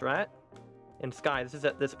innocence, right? And Sky, this is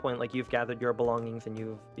at this point like you've gathered your belongings and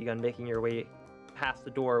you've begun making your way past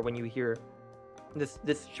the door when you hear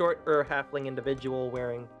this short halfling individual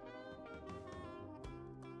wearing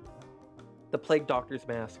the plague doctor's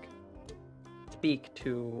mask speak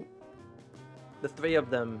to the three of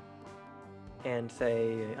them and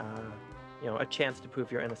say, a chance to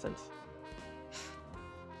prove your innocence.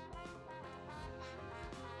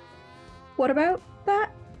 What about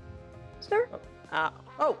that, sir?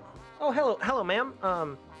 Hello,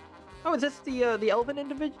 ma'am. Is this the elven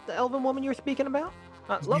individual, the elven woman you were speaking about?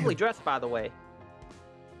 Lovely dress, by the way.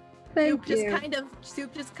 Thank you.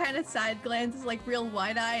 Soup just kind of side glances, like real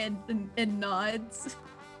wide eye, and nods.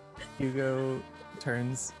 Hugo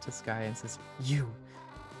turns to Sky and says,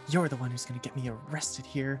 You're the one who's gonna get me arrested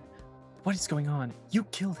here. What is going on? You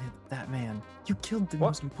killed that man. You killed the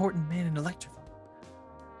most important man in Electrival.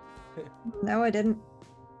 No, I didn't.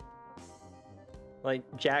 Like,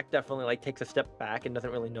 Jack definitely, like, takes a step back and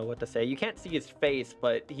doesn't really know what to say. You can't see his face,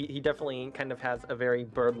 but he definitely kind of has a very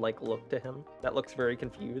bird-like look to him that looks very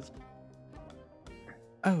confused.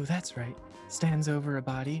 Oh, that's right. Stands over a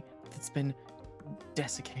body that's been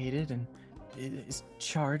desiccated and is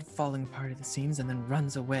charred, falling apart at the seams, and then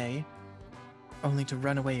runs away, only to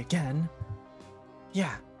run away again.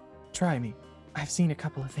 Yeah, try me. I've seen a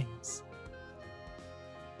couple of things.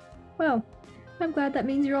 Well, I'm glad that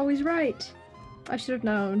means you're always right. I should have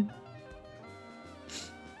known.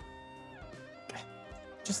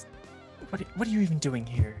 Just, what are you even doing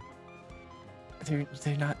here?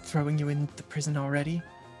 They're not throwing you in the prison already?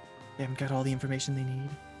 They haven't got all the information they need?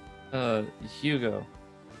 Hugo,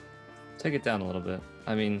 take it down a little bit.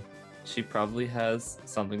 I mean, she probably has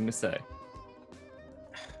something to say.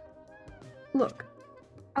 Look,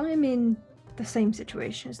 I'm in the same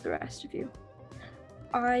situation as the rest of you.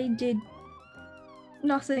 I did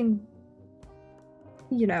nothing,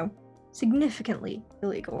 significantly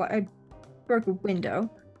illegal. I broke a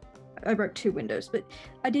window. I broke 2 windows, but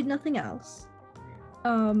I did nothing else.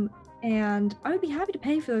 And I would be happy to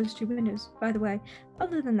pay for those 2 windows, by the way.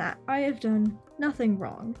 Other than that, I have done nothing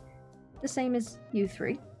wrong. The same as you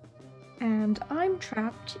 3. And I'm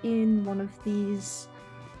trapped in one of these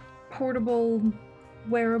portable,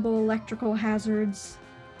 wearable electrical hazards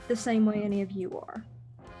the same way any of you are.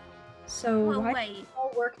 So why don't we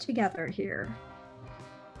all work together here?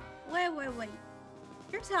 Wait.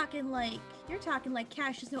 You're talking like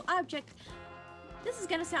cash is no object. This is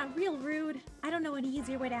gonna sound real rude. I don't know any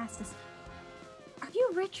easier way to ask this. Are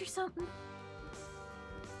you rich or something?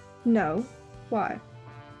 No. Why?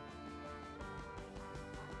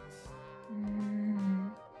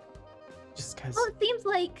 Just because. Well,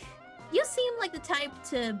 you seem like the type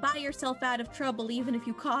to buy yourself out of trouble even if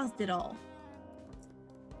you caused it all.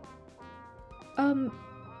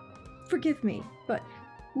 Forgive me, but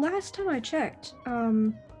last time I checked,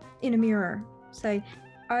 in a mirror,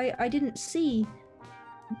 I didn't see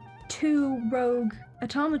 2 rogue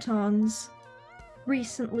automatons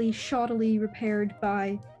recently shoddily repaired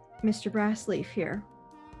by Mr. Brassleaf here.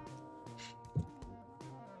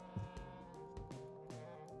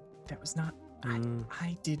 That was not...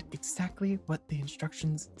 I did exactly what the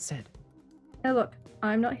instructions said. Now look,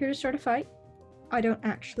 I'm not here to start a fight. I don't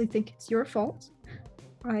actually think it's your fault.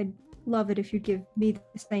 I'd love it if you'd give me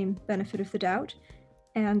the same benefit of the doubt.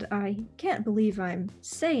 And I can't believe I'm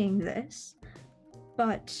saying this,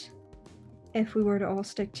 but if we were to all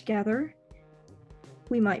stick together,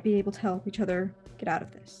 we might be able to help each other get out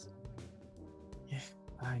of this. Yeah,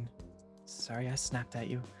 fine. Sorry I snapped at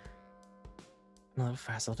you. I'm a little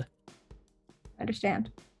frazzled. I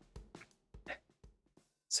understand.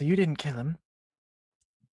 So you didn't kill him?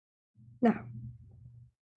 No.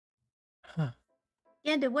 Huh.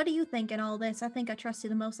 Yanda, what do you think in all this? I think I trust you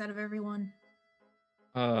the most out of everyone.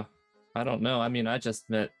 I don't know. I mean, I just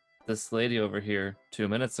met this lady over here 2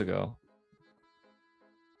 minutes ago.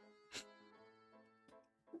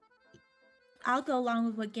 I'll go along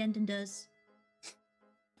with what Gendon does.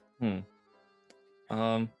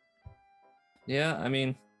 Yeah, I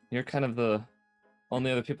mean, you're kind of the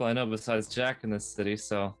only other people I know besides Jack in this city,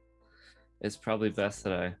 so it's probably best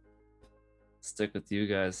that I stick with you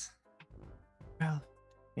guys. Well,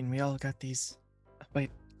 we all got these,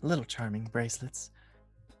 little charming bracelets.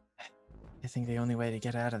 I think the only way to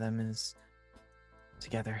get out of them is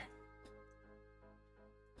together.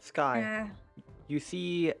 Sky, you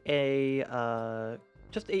see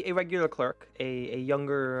just a regular clerk, a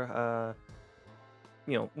younger,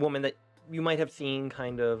 woman that you might have seen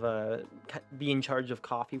kind of be in charge of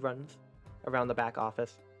coffee runs around the back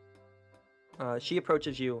office. She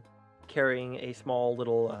approaches you carrying a small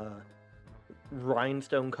little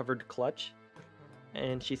rhinestone-covered clutch,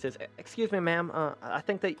 and she says, "Excuse me, ma'am. I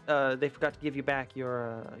think that they forgot to give you back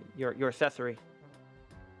your accessory."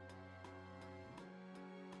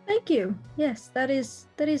 Thank you. Yes, that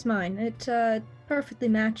is mine. It perfectly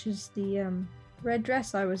matches the red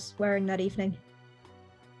dress I was wearing that evening.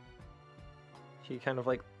 She kind of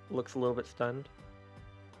like looks a little bit stunned.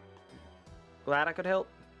 Glad I could help.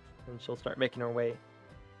 And she'll start making her way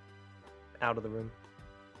out of the room.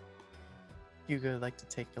 Hugo would like to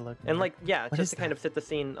take a look. And like, yeah, What just is to kind that? of set the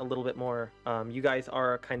scene a little bit more, you guys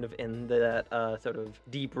are kind of in that sort of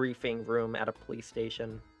debriefing room at a police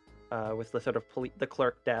station with the sort of the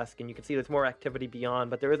clerk desk, and you can see there's more activity beyond,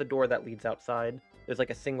 but there is a door that leads outside. There's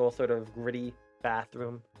like a single sort of gritty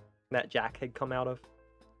bathroom that Jack had come out of.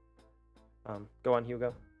 Go on,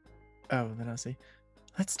 Hugo. Oh, then I'll see.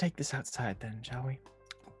 Let's take this outside then, shall we?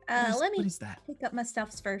 Let What me is that? pick up my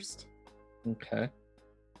stuffs first. Okay.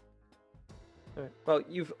 All right. Well,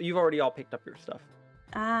 you've already all picked up your stuff.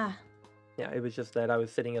 Ah, Yeah, it was just that I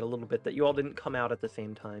was sitting at a little bit that you all didn't come out at the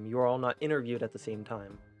same time. You were all not interviewed at the same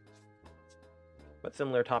time. But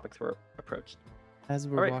similar topics were approached. As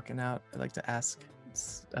we're Alright. walking out, I'd like to ask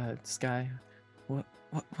Sky,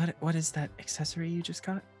 what is that accessory you just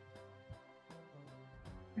got?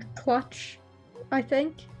 A clutch, I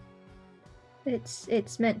think.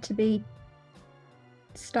 It's meant to be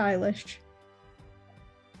stylish.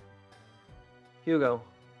 Hugo,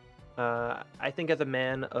 I think as a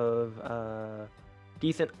man of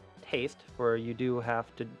decent taste, where you do have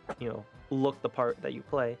to, look the part that you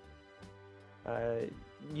play,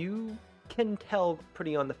 you can tell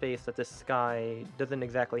pretty on the face that this guy doesn't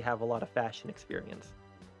exactly have a lot of fashion experience.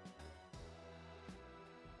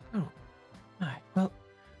 Oh, my. Well,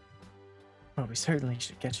 we certainly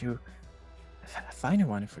should get you a finer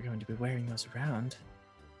one if we're going to be wearing those around.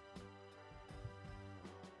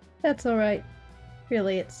 That's all right.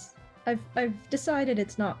 Really, I've decided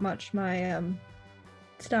it's not much my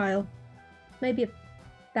style. Maybe a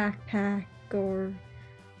backpack or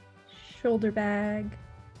shoulder bag.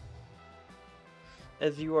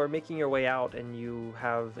 As you are making your way out and you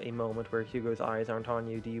have a moment where Hugo's eyes aren't on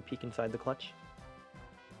you, do you peek inside the clutch?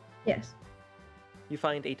 Yes. You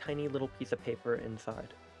find a tiny little piece of paper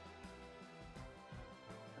inside.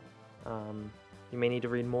 You may need to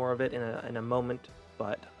read more of it in a moment,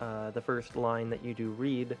 but the first line that you do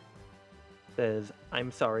read says,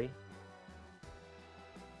 "I'm sorry."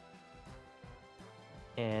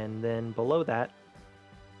 And then below that,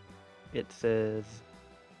 it says,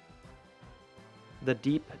 "The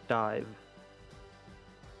deep dive."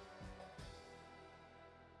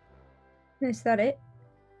 Is that it?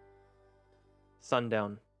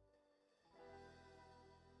 Sundown.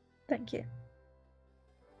 Thank you.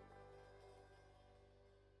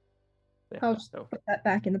 Yeah, I'll just so, put that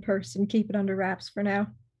back in the purse and keep it under wraps for now.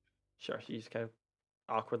 sure, you just kind of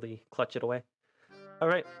awkwardly clutch it away. All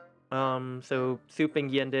right. So Soup and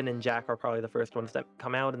Yendon and Jack are probably the first ones that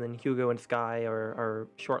come out, and then Hugo and Sky are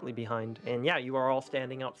shortly behind. And yeah, you are all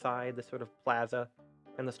standing outside the sort of plaza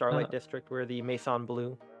in the Starlight District where the Maison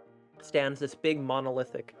Bleu stands, this big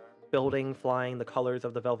monolithic building flying the colors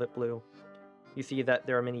of the Velvet Blue. You see that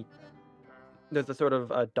there's a sort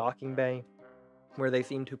of docking bay where they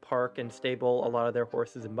seem to park and stable a lot of their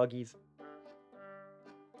horses and buggies.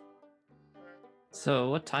 So,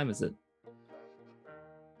 what time is it?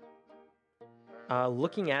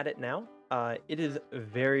 Looking at it now, it is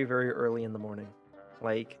very, very early in the morning.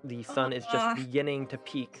 Like the sun is just beginning to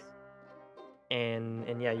peak,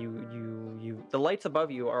 and yeah, you the lights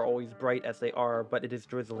above you are always bright as they are, but it is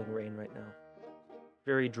drizzling rain right now.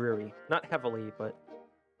 Very dreary, not heavily, but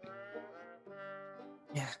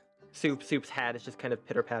Yeah, Soup's hat is just kind of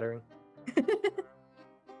pitter pattering.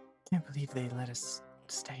 can't believe they let us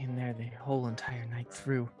stay in there the whole entire night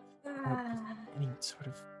through. Any sort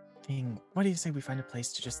of thing. What do you say we find a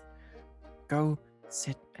place to just go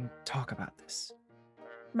sit and talk about this?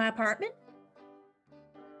 my apartment?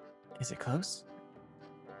 Is it close?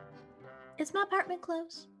 Is my apartment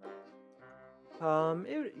close?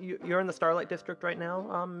 You're in the Starlight District right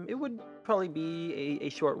now. It would probably be a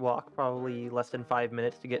short walk, probably less than 5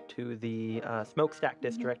 minutes to get to the Smokestack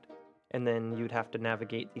District, and then you'd have to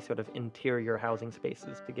navigate the sort of interior housing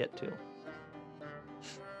spaces to get to.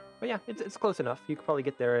 But yeah, it's close enough. You could probably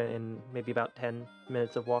get there in maybe about 10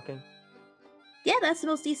 minutes of walking. Yeah, that's the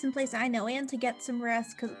most decent place I know, and to get some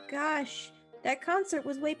rest, because gosh, that concert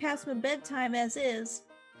was way past my bedtime as is.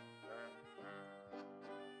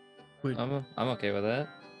 I'm okay with that.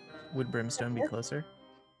 Would Brimstone be closer?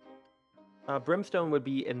 Brimstone would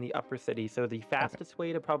be in the upper city, so the fastest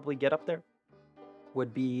way to probably get up there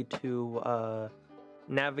would be to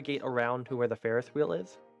navigate around to where the Ferris wheel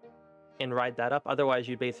is and ride that up. Otherwise,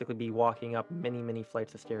 you'd basically be walking up many, many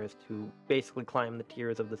flights of stairs to basically climb the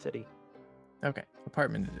tiers of the city. Okay,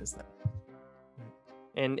 apartment it is then.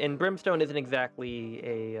 And Brimstone isn't exactly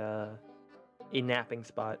a napping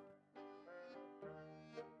spot.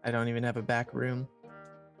 I don't even have a back room.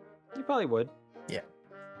 You probably would.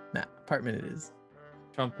 Nah, apartment it is.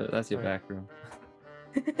 Trumpet, that's your Alright. back room.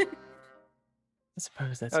 I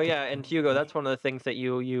suppose that's. Oh good. yeah, and Hugo, that's one of the things that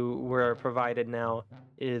you were provided now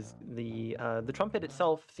is the trumpet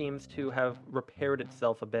itself seems to have repaired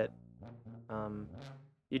itself a bit.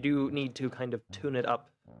 You do need to kind of tune it up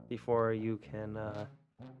before you can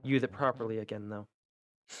use it properly again, though.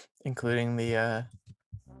 Including the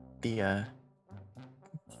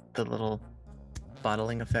little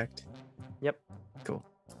bottling effect. Yep. Cool.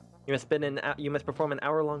 You must perform an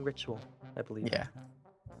hour-long ritual, I believe. Yeah.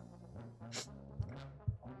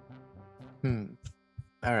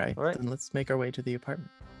 All right. All right. Then let's make our way to the apartment.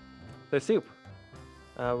 So, Soup,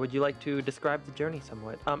 would you like to describe the journey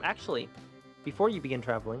somewhat? Actually, before you begin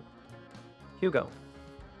traveling, Hugo,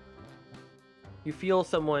 you feel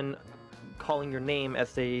someone calling your name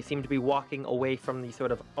as they seem to be walking away from the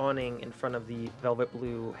sort of awning in front of the Velvet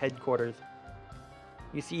Blue headquarters.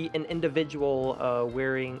 You see an individual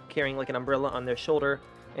carrying like an umbrella on their shoulder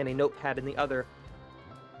and a notepad in the other.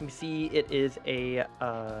 You see it is a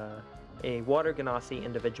water ganassi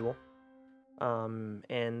individual,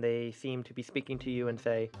 and they seem to be speaking to you and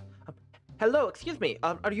say, "Hello, excuse me,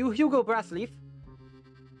 are you Hugo Brassleaf?"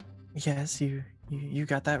 Yes, you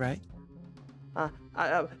got that right.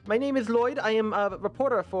 My name is Lloyd. I am a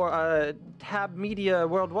reporter for Tab Media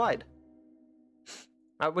Worldwide.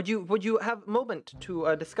 Would you have a moment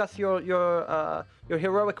to discuss your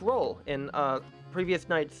heroic role in previous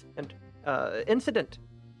night's incident?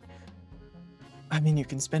 I mean, you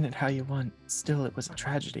can spend it how you want. Still, it was a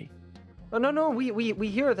tragedy. Oh, no. We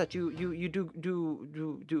hear that you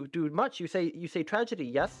do much. You say tragedy.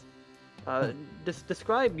 Yes.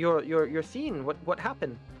 Describe your scene. What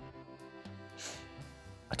happened?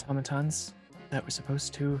 Automatons that were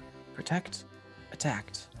supposed to protect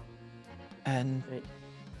attacked, and Right.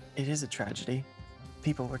 it is a tragedy.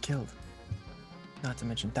 People were killed. Not to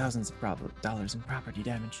mention thousands of dollars in property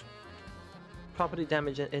damage. Property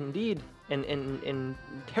damage, indeed, and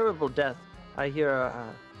terrible death. I hear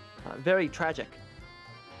very tragic.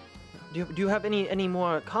 Do you have any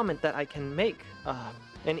more comment that I can make?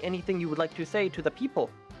 Anything you would like to say to the people?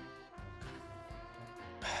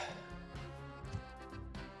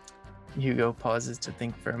 Hugo pauses to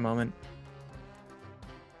think for a moment.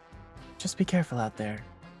 Just be careful out there.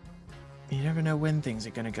 You never know when things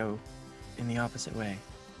are gonna go in the opposite way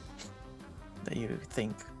that you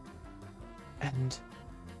think. And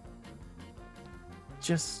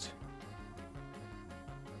just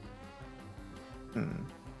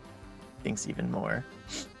thinks even more.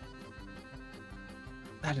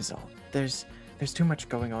 That is all. There's too much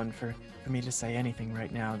going on for me to say anything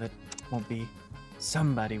right now that won't be.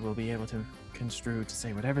 Somebody will be able to construe to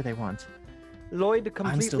say whatever they want. Lloyd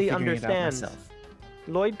I'm still completely figuring understands. it out myself.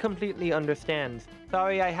 Lloyd completely understands.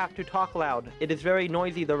 Sorry, I have to talk loud. It is very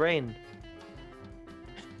noisy. The rain.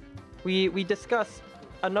 We discuss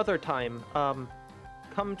another time.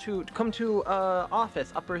 Come to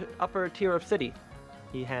office, upper tier of city.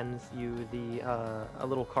 He hands you a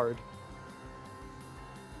little card.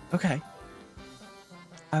 Okay.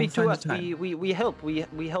 Speak to us. We help.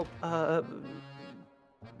 We help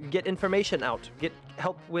get information out. Get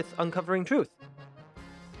help with uncovering truth.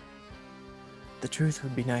 The truth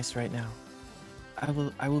would be nice right now.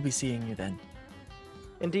 I will be seeing you then.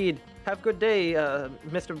 Indeed. Have good day,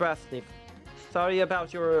 Mr. Brassleaf. Sorry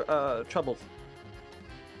about your troubles.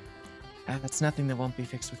 That's nothing that won't be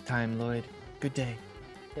fixed with time, Lloyd. Good day.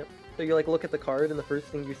 Yep. So you look at the card, and the first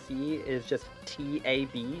thing you see is just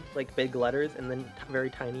TAB, like big letters, and then very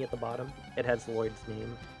tiny at the bottom. It has Lloyd's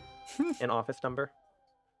name and office number,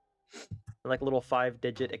 and like a little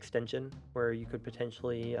 5-digit extension where you could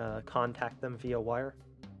potentially contact them via wire,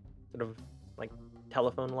 sort of like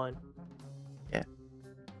telephone line. Yeah.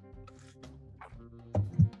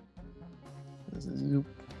 Zoop.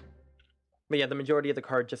 But yeah, the majority of the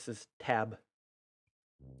card just says Tab.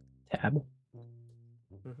 Tab.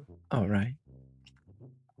 Mhm. All right.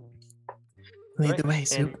 Lead the way,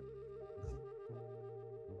 Soup.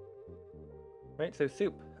 Right, so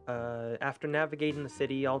Soup, after navigating the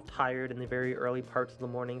city, all tired in the very early parts of the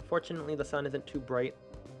morning, fortunately the sun isn't too bright,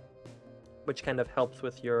 which kind of helps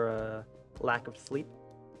with your lack of sleep.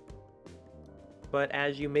 But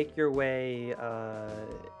as you make your way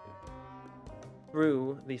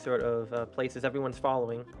through the sort of places everyone's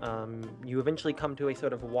following, you eventually come to a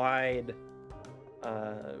sort of wide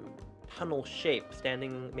tunnel shape,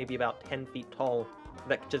 standing maybe about 10 feet tall,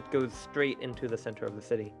 that just goes straight into the center of the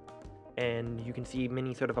city. and you can see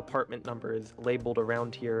many sort of apartment numbers labeled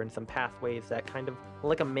around here and some pathways that kind of,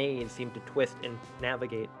 like a maze, seem to twist and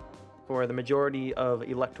navigate. For the majority of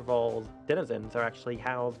Electrival's denizens are actually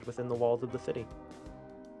housed within the walls of the city.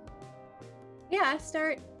 Yeah, I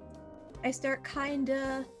start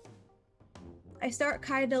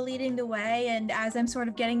kinda leading the way, and as I'm sort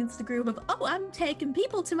of getting into the groove of, oh, I'm taking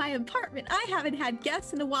people to my apartment. I haven't had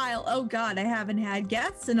guests in a while. Oh God, I haven't had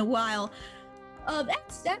guests in a while.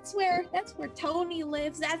 That's where Tony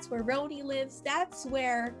lives. That's where Roni lives. That's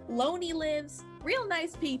where Loney lives. Real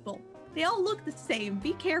nice people. They all look the same.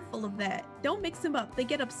 Be careful of that. Don't mix them up. They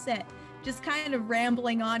get upset. Just kind of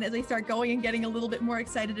rambling on as I start going and getting a little bit more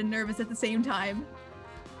excited and nervous at the same time.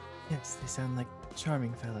 Yes, they sound like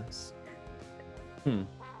charming fellows. And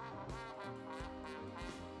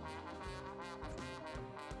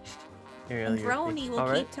Roni will All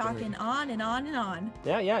right, keep talking on and on and on.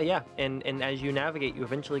 Yeah. And as you navigate, you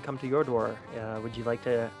eventually come to your door. Would you like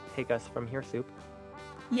to take us from here, Soup?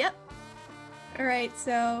 Yep. All right,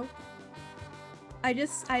 so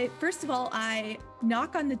I first of all, I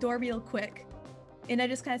knock on the door real quick, and I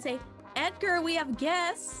just kind of say, Edgar, we have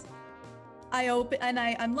guests. I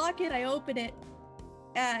unlock it, I open it,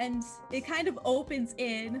 and it kind of opens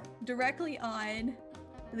in directly on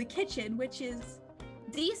the kitchen, which is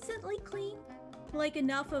decently clean, like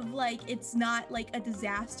enough of like it's not like a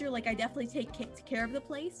disaster. Like I definitely take care of the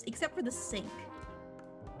place, except for the sink.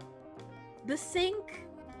 The sink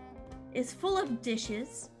is full of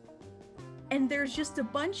dishes, and there's just a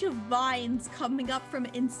bunch of vines coming up from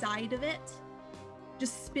inside of it,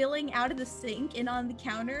 just spilling out of the sink and on the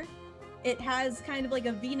counter. It has kind of like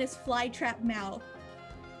a Venus flytrap mouth.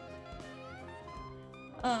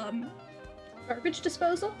 Garbage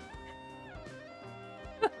disposal?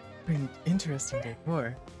 Interesting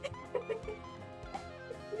decor. I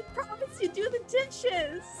promise you, do the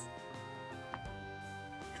dishes.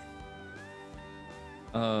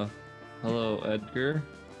 Hello, Edgar.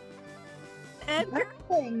 Edgar?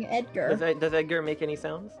 Edgar. Does Edgar make any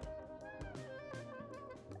sounds?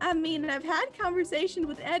 I mean, I've had conversation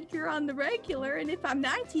with Edgar on the regular, and if I'm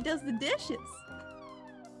nice, he does the dishes.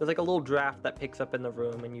 There's like a little draft that picks up in the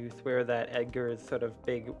room, and you swear that Edgar's sort of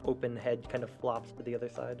big open head kind of flops to the other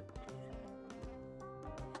side.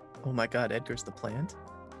 Oh my god, Edgar's the plant?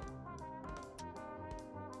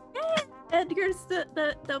 Edgar's the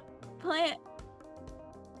plant.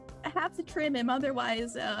 I have to trim him,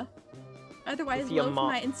 otherwise Loaf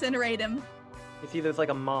might incinerate him. You see there's like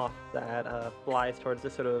a moth that flies towards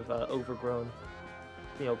this sort of overgrown,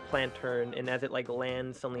 planter, and as it like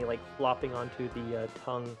lands, suddenly like flopping onto the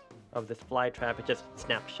tongue of this fly trap, it just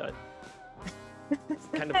snaps shut. It's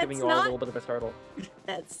kind of giving you all a little bit of a startle.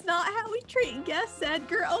 That's not how we treat guests,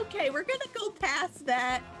 Edgar. Okay, we're gonna go past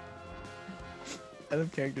that. Out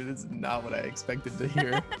of character, this is not what I expected to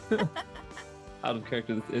hear. Out of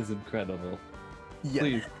character, this is incredible. Yeah.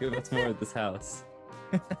 Please give us more of this house.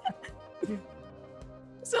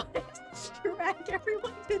 So I just drag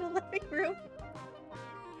everyone to the living room.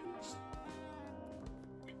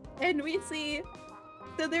 And we see,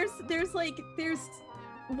 so there's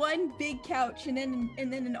one big couch and then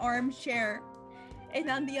an armchair. And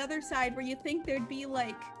on the other side, where you think there'd be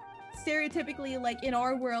like stereotypically like in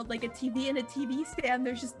our world, like a TV and a TV stand,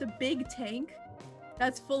 there's just a big tank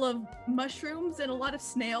that's full of mushrooms and a lot of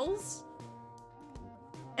snails.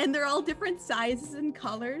 And they're all different sizes and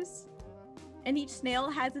colors. And each snail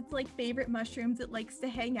has its like favorite mushrooms it likes to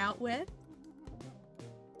hang out with.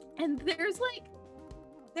 And there's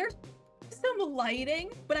some lighting,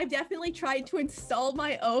 but I've definitely tried to install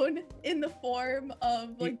my own in the form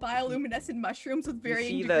of like bioluminescent mushrooms with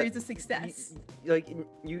varying degrees of success.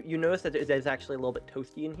 You notice that there's actually a little bit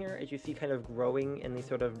toasty in here, as you see kind of growing in these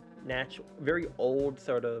sort of natural, very old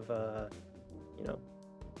sort of,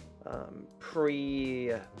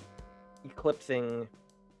 pre-eclipsing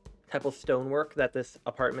type of stonework that this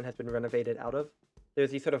apartment has been renovated out of. There's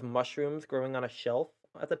these sort of mushrooms growing on a shelf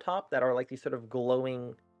at the top that are like these sort of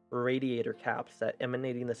glowing radiator caps that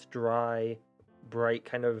emanating this dry, bright,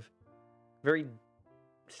 kind of very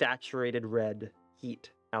saturated red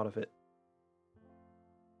heat out of it.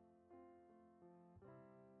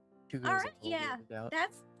 All right, yeah,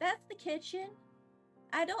 that's the kitchen.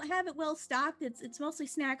 I don't have it well stocked. It's mostly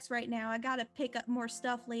snacks right now. I gotta pick up more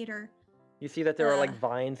stuff later. You see that there are like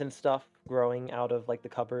vines and stuff growing out of like the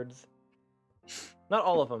cupboards. Not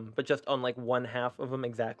all of them, but just on like one half of them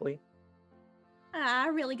exactly. I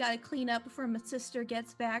really gotta clean up before my sister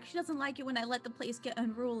gets back. She doesn't like it when I let the place get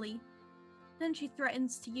unruly. Then she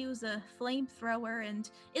threatens to use a flamethrower, and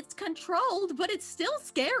it's controlled, but it's still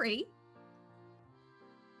scary.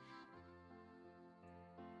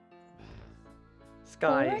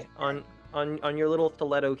 Sky, Alright. on your little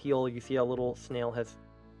stiletto heel, you see a little snail has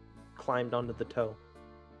climbed onto the toe.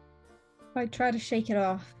 I try to shake it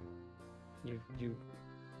off. You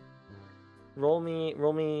roll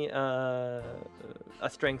me a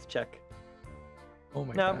strength check. Oh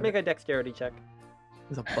my No, god. make a dexterity check.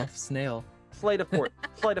 It's a buff snail. Sleight of foot.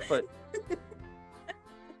 Sleight of foot.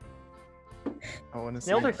 I want to see.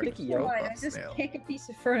 Snails are an artist sticky, draw yo. a I buff just snail. kick a piece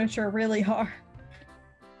of furniture really hard.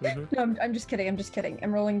 Mhm. No, I'm just kidding. I'm just kidding.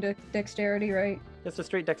 I'm rolling dexterity, right? Just a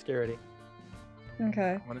straight dexterity.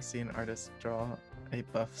 Okay. I want to see an artist draw a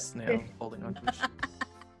buff snail holding onto a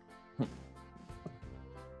shoe.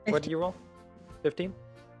 What do you roll? 15?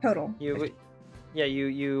 Total. You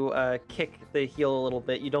kick the heel a little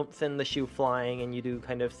bit. You don't send the shoe flying, and you do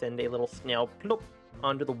kind of send a little snail plop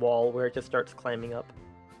onto the wall where it just starts climbing up.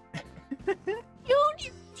 You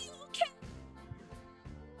can't.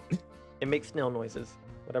 It makes snail noises,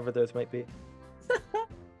 whatever those might be.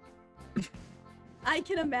 I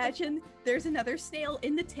can imagine there's another snail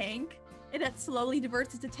in the tank, and that slowly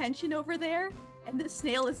diverts its attention over there. And the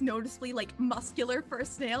snail is noticeably like muscular for a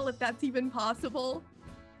snail, if that's even possible.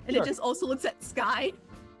 And Sure. it just also looks at Sky.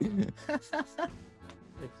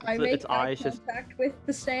 I Its make eye eyes just contact with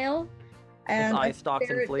the snail, and eye I stalks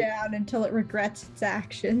stare it inflate. down until it regrets its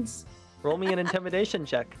actions. roll me an intimidation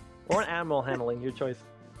check or an animal handling, your choice.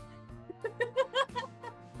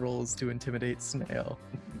 Rolls to intimidate snail.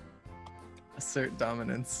 Assert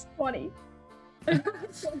dominance. 20.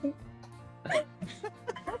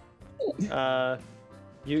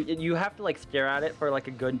 You have to like stare at it for like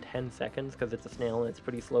a good 10 seconds because it's a snail and it's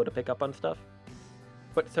pretty slow to pick up on stuff.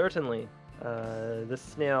 But certainly, this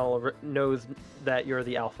snail knows that you're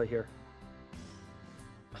the alpha here.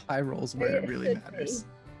 High rolls where it really matters.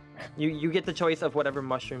 You get the choice of whatever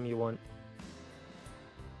mushroom you want.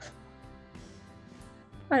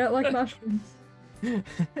 I don't like mushrooms.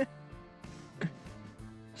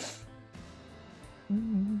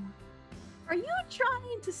 Are you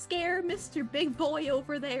trying to scare Mr. Big Boy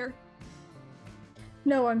over there?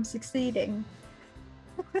 No, I'm succeeding.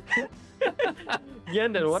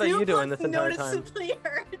 Yenden, what are you Soup doing this looks entire time? noticeably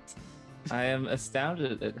hurt. I am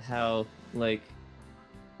astounded at how, like,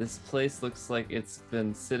 this place looks like it's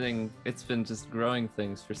been just growing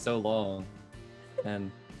things for so long.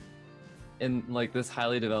 And in, like, this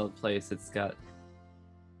highly developed place, it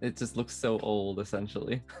just looks so old,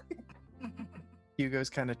 essentially. Hugo's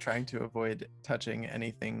kind of trying to avoid touching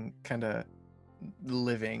anything kind of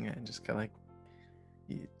living and just kind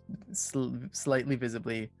of like slightly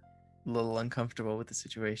visibly a little uncomfortable with the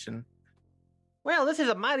situation. Well, this is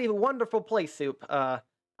a mighty wonderful place, Soup. I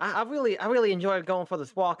really enjoyed going for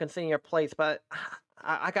this walk and seeing your place, but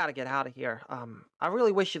I gotta get out of here. I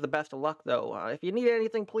really wish you the best of luck, though. If you need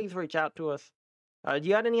anything, please reach out to us. Do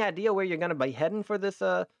you have any idea where you're gonna be heading for this,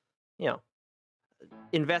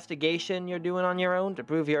 investigation you're doing on your own to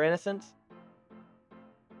prove your innocence?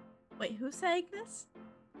 Wait, who's saying this?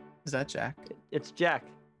 Is that Jack? It's Jack.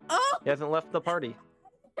 Oh! He hasn't left the party.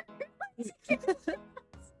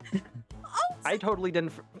 Oh, I totally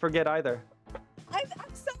didn't forget either.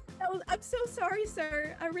 I'm so sorry,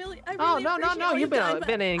 sir. I really Oh, no, appreciate all you've you've done, but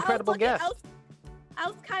been an incredible guest. I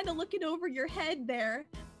was kind of looking over your head there.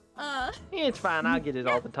 It's fine. I get it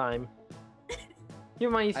all the time. You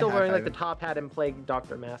mind he's still I wearing like the high-five top hat and plague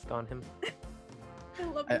doctor mask on him. I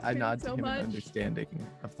love this I man nod to so him much. in understanding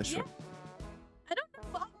of the show. I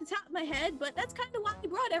don't know off the top of my head, but that's kind of why I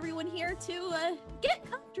brought everyone here to get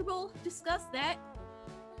comfortable, discuss that.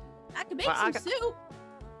 I can make Well, some soup.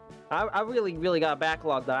 I really got a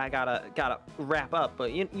backlog that I gotta wrap up,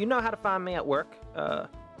 but you know how to find me at work.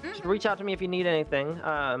 Just reach out to me if you need anything.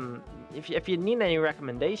 If you need any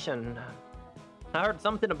recommendation, I heard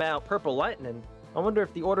something about purple lightning. I wonder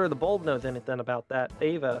if the Order of the Bulb knows anything about that.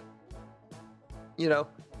 They've Oh,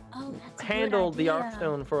 that's a handled good the idea.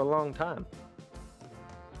 Arcstone for a long time.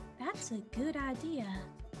 That's a good idea.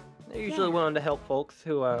 They're usually Yeah. willing to help folks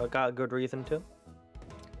who got a good reason to.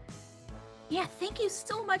 Yeah, thank you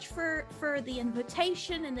so much for the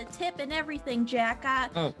invitation and the tip and everything, Jack.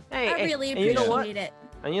 I Hey, really and you know what? appreciate it.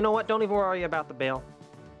 And you know what? Don't even worry about the bail.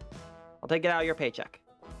 I'll take it out of your paycheck.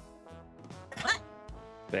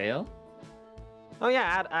 Bail? Oh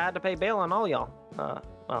yeah, I had to pay bail on all y'all.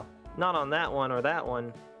 Well, not on that one or that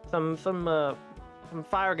one. Some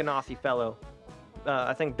fire ganassi fellow.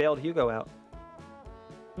 I think bailed Hugo out.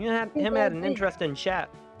 You had him had an interesting chat.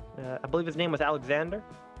 I believe his name was Alexander.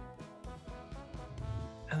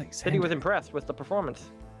 Said he was impressed with the performance.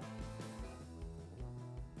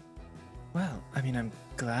 Well, I mean, I'm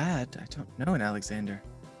glad. I don't know an Alexander.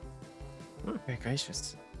 Very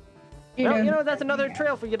gracious. Well, that's another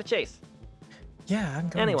trail for you to chase. Yeah, I'm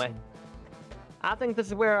going Anyway, to. I think this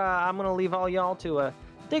is where I'm gonna leave all y'all to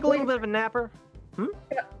take a little bit of a napper.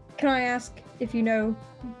 Can I ask if you know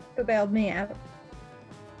who bailed me out?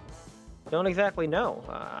 Don't exactly know.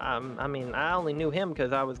 I mean, I only knew him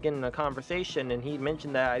because I was getting a conversation, and he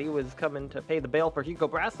mentioned that he was coming to pay the bail for Hugo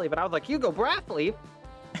Brassley. But I was like, Hugo Brassley?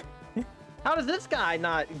 How does this guy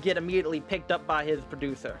not get immediately picked up by his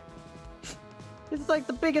producer? This is like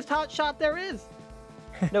the biggest hot shot there is.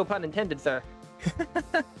 No pun intended, sir.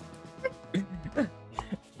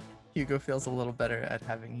 Hugo feels a little better at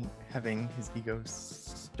having his ego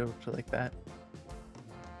stoked like that.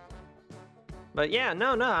 But yeah,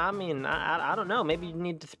 no. I mean, I don't know. Maybe you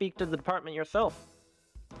need to speak to the department yourself.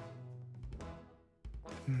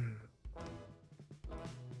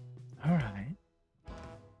 All right.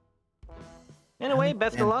 Anyway,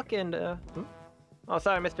 best of Alexander. luck and Oh,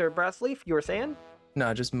 sorry, Mr. Brassleaf, you were saying?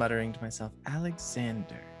 No, just muttering to myself,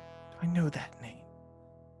 Alexander. Do I know that name?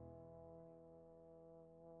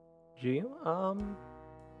 Do you?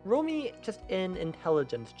 Roll me just an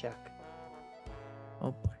intelligence check.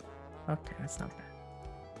 Oh boy. Okay, that's not bad.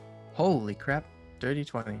 Holy crap. Dirty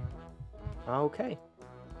 20. Okay.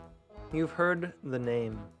 You've heard the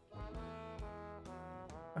name.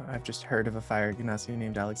 I've just heard of a fire genasi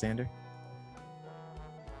named Alexander.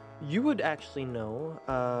 You would actually know,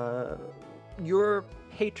 your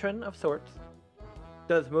patron of sorts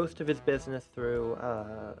does most of his business through,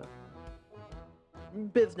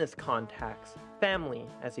 business contacts, family,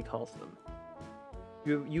 as he calls them.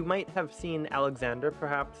 You might have seen Alexander,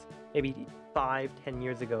 perhaps, maybe 5-10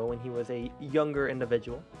 years ago when he was a younger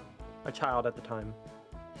individual, a child at the time,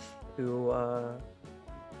 who,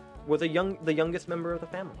 was the youngest member of the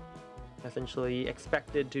family. Essentially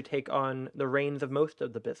expected to take on the reins of most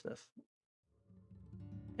of the business.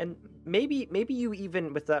 And maybe you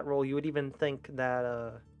even, with that role, you would even think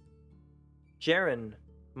that Jaren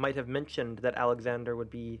might have mentioned that Alexander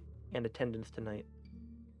would be in attendance tonight.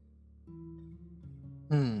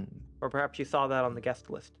 Or perhaps you saw that on the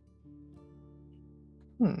guest list.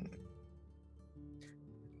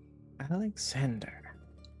 Alexander.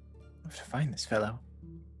 I have to find this fellow.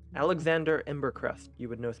 Alexander Embercrest, you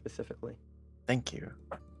would know specifically. Thank you.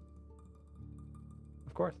 Of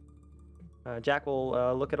course. Jack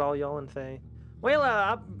will look at all y'all and say, well,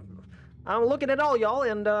 I'm looking at all y'all,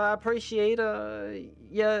 and I appreciate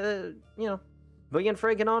you know, being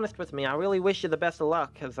friggin' honest with me. I really wish you the best of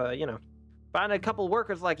luck, because, you know, finding a couple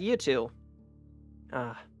workers like you two,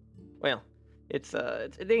 well, it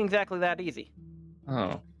ain't exactly that easy.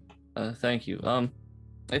 Oh, thank you.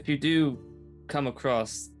 If you do come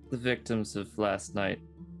across the victims of last night,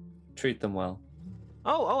 treat them well.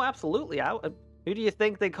 Oh, absolutely. Who do you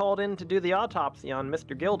think they called in to do the autopsy on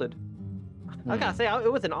Mr. Gilded? I gotta say,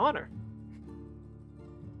 it was an honor.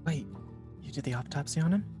 Wait, you did the autopsy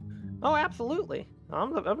on him? Oh, absolutely.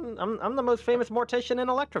 I'm the most famous mortician in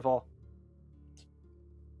Electrival.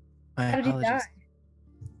 My How did he die? apologies.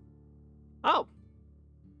 Oh,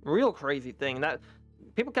 real crazy thing. That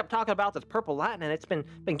people kept talking about this purple light, and it's been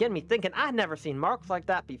getting me thinking. I'd never seen marks like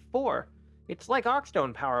that before. It's like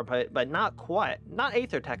Arcstone power, but not quite. Not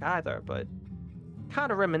Aether Tech either, but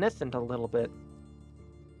kind of reminiscent a little bit.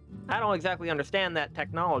 I don't exactly understand that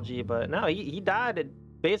technology, but no, he died.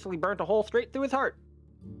 It basically burnt a hole straight through his heart.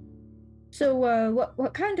 So,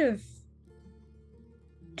 what kind of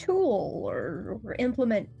tool or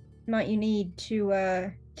implement might you need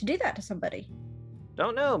to do that to somebody?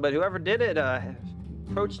 Don't know, but whoever did it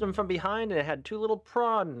approached him from behind, and it had two little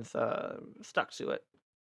prawns stuck to it.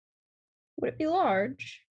 Would it be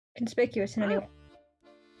large? Conspicuous in any way?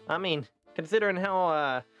 I mean, considering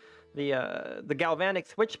how the galvanic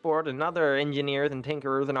switchboard and other engineers and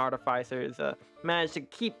tinkerers and artificers managed to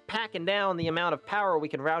keep packing down the amount of power we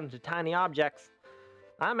can route into tiny objects,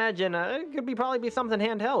 I imagine it could probably be something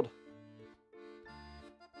handheld.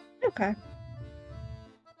 Okay.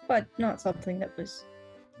 But not something that was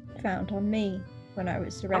found on me when I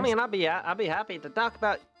was arrested. I mean, I'd be happy to talk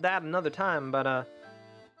about that another time, but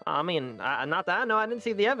I mean, not that I know. I didn't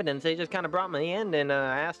see the evidence. They just kind of brought me in and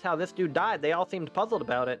asked how this dude died. They all seemed puzzled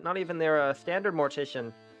about it. Not even their standard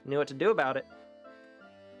mortician knew what to do about it.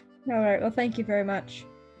 All right. Well, thank you very much.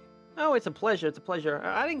 Oh, it's a pleasure. It's a pleasure.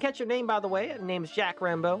 I didn't catch your name, by the way. Your name's Jack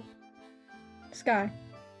Rambo. Sky.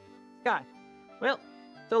 Sky. Well,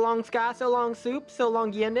 so long, Sky. So long, Soup. So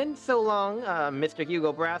long, Yenden. So long, Mr.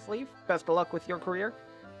 Hugo Brassleaf. Best of luck with your career.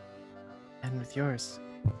 And with yours.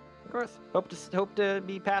 Of course. Hope to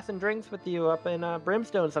be passing drinks with you up in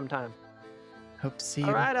Brimstone sometime. Hope to see All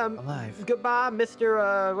you right. alive. Goodbye,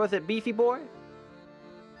 Mr. Was it Beefy Boy?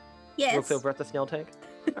 Yes. Looks over at the snail tank.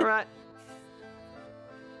 All right.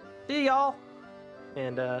 See y'all.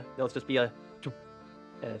 and there'll just be a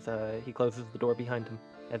as he closes the door behind him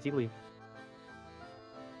as you leave.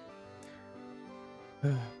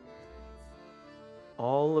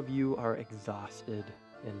 All of you are exhausted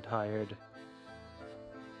and tired.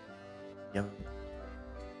 Yep.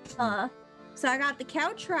 So I got the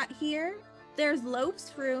couch right here. There's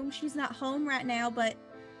Loaf's room. She's not home right now, but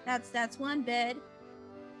that's one bed.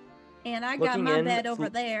 And I got Looking my in, bed over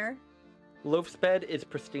there. Loaf's bed is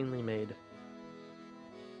pristinely made.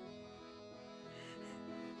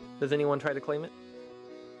 Does anyone try to claim it?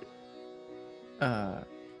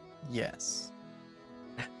 Yes.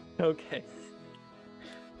 Okay.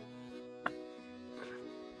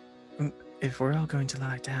 If we're all going to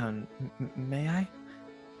lie down, may I?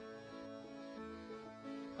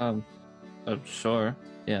 Sure.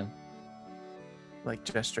 Yeah. Like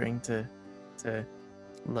gesturing to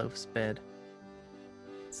Loaf's bed,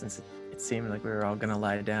 since it seemed like we were all gonna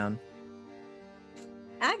lie down.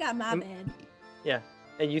 I got my bed. Yeah.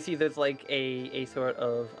 And you see there's like a sort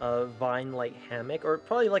of vine-like hammock, or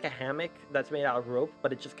probably like a hammock that's made out of rope,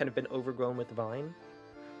 but it's just kind of been overgrown with vine,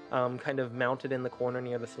 kind of mounted in the corner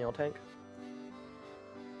near the snail tank.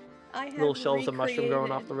 I have Little shelves of mushroom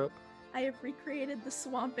growing off the rope. I have recreated the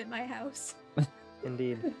swamp in my house.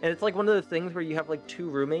 Indeed. And it's like one of those things where you have like two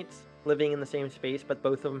roommates living in the same space, but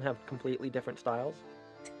both of them have completely different styles.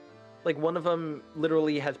 Like one of them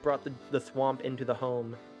literally has brought the swamp into the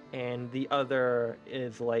home, and the other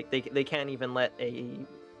is like they can't even let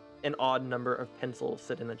an odd number of pencils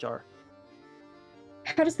sit in a jar.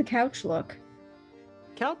 How does the couch look?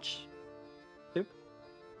 Couch? Soup?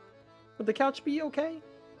 Would the couch be okay?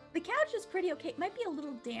 The couch is pretty okay. It might be a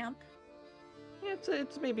little damp. Yeah,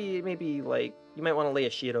 it's maybe like you might want to lay a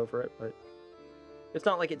sheet over it, but it's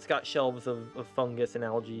not like it's got shelves of fungus and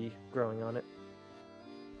algae growing on it.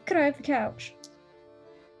 Could I have the couch?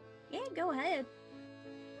 Yeah, go ahead.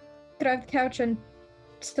 Could I have the couch and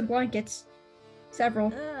some blankets?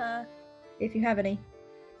 Several, if you have any.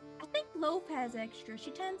 I think Loaf has extra. She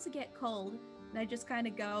tends to get cold. And I just kind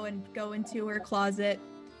of go into her closet.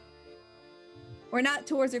 Or not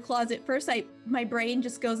towards her closet. First, my brain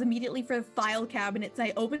just goes immediately for the file cabinets.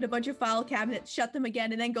 I open a bunch of file cabinets, shut them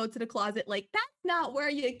again, and then go to the closet like, that's not where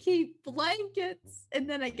you keep blankets. And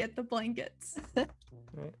then I get the blankets.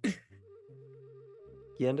 Right.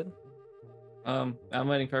 Yandon? I'm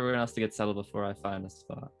waiting for everyone else to get settled before I find a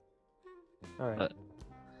spot. All right. But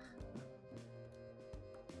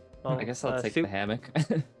Well, I guess I'll take Soup? the hammock.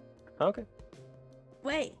 Okay.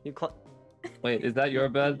 Wait. Wait, is that your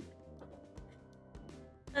bed?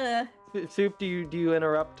 Soup, do you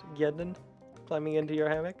interrupt Yandon climbing into your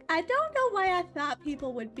hammock? I don't know why I thought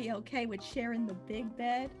people would be okay with sharing the big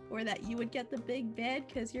bed, or that you would get the big bed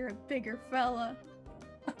because you're a bigger fella.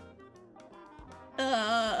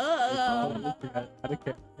 I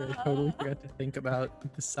totally forgot to think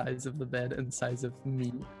about the size of the bed and size of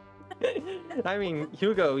me. I mean,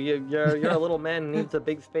 Hugo, you're a little man who needs a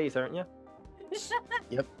big space, aren't you?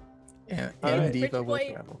 Yep. Yeah, All and right. Diva will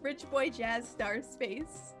travel. Rich boy jazz star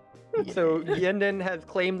space. So Yandon has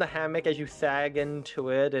claimed the hammock as you sag into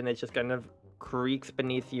it, and it just kind of creaks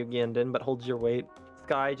beneath you, Yandon, but holds your weight.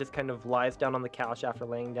 Sky just kind of lies down on the couch after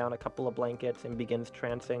laying down a couple of blankets and begins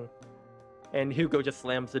trancing. And Hugo just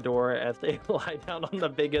slams the door as they lie down on the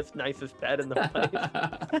biggest, nicest bed in the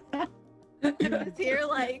place. So you're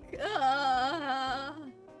like,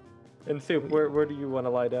 And Soup, where do you want to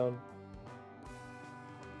lie down?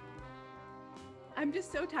 I'm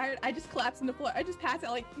just so tired. I just collapse on the floor. I just pass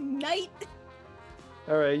out like night.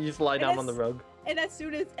 All right, you just lie And down as- on the rug. And as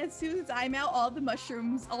soon as I'm out, all the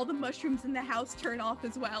mushrooms in the house turn off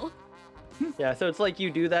as well. Yeah, so it's like you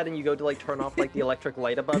do that and you go to like turn off like the electric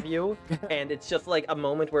light above you, and it's just like a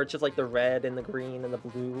moment where it's just like the red and the green and the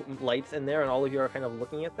blue lights in there, and all of you are kind of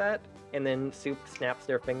looking at that, and then Soup snaps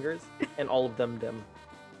their fingers and all of them dim.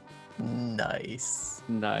 Nice.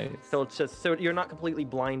 Nice. So it's just so you're not completely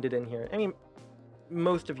blinded in here. I mean,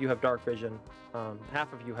 most of you have dark vision.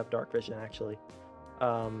 Half of you have dark vision actually.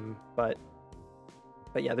 But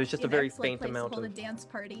yeah, there's just a very faint amount to hold of a dance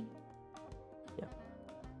party.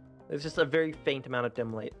 there's just a very faint amount of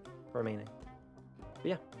dim light remaining.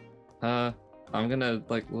 But yeah. I'm gonna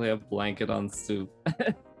like lay a blanket on Soup. All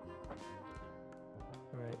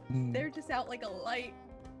right. They're just out like a light.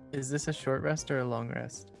 Is this a short rest or a long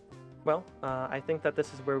rest? Well, I think that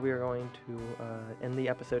this is where we are going to end the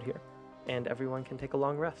episode here, and everyone can take a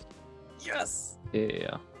long rest. Yes.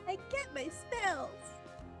 Yeah. I get my spells.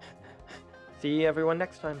 See everyone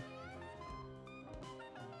next time.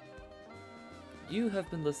 You have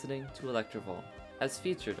been listening to Electrival, as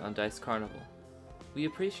featured on Dice Carnival. We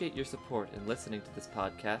appreciate your support in listening to this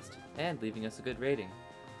podcast and leaving us a good rating.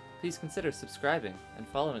 Please consider subscribing and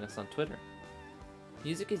following us on Twitter.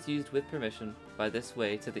 Music is used with permission by This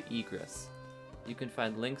Way to the Egress. You can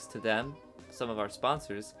find links to them, some of our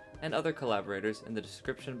sponsors, and other collaborators in the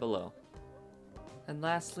description below. And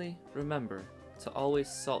lastly, remember to always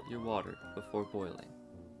salt your water before boiling.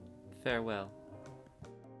 Farewell.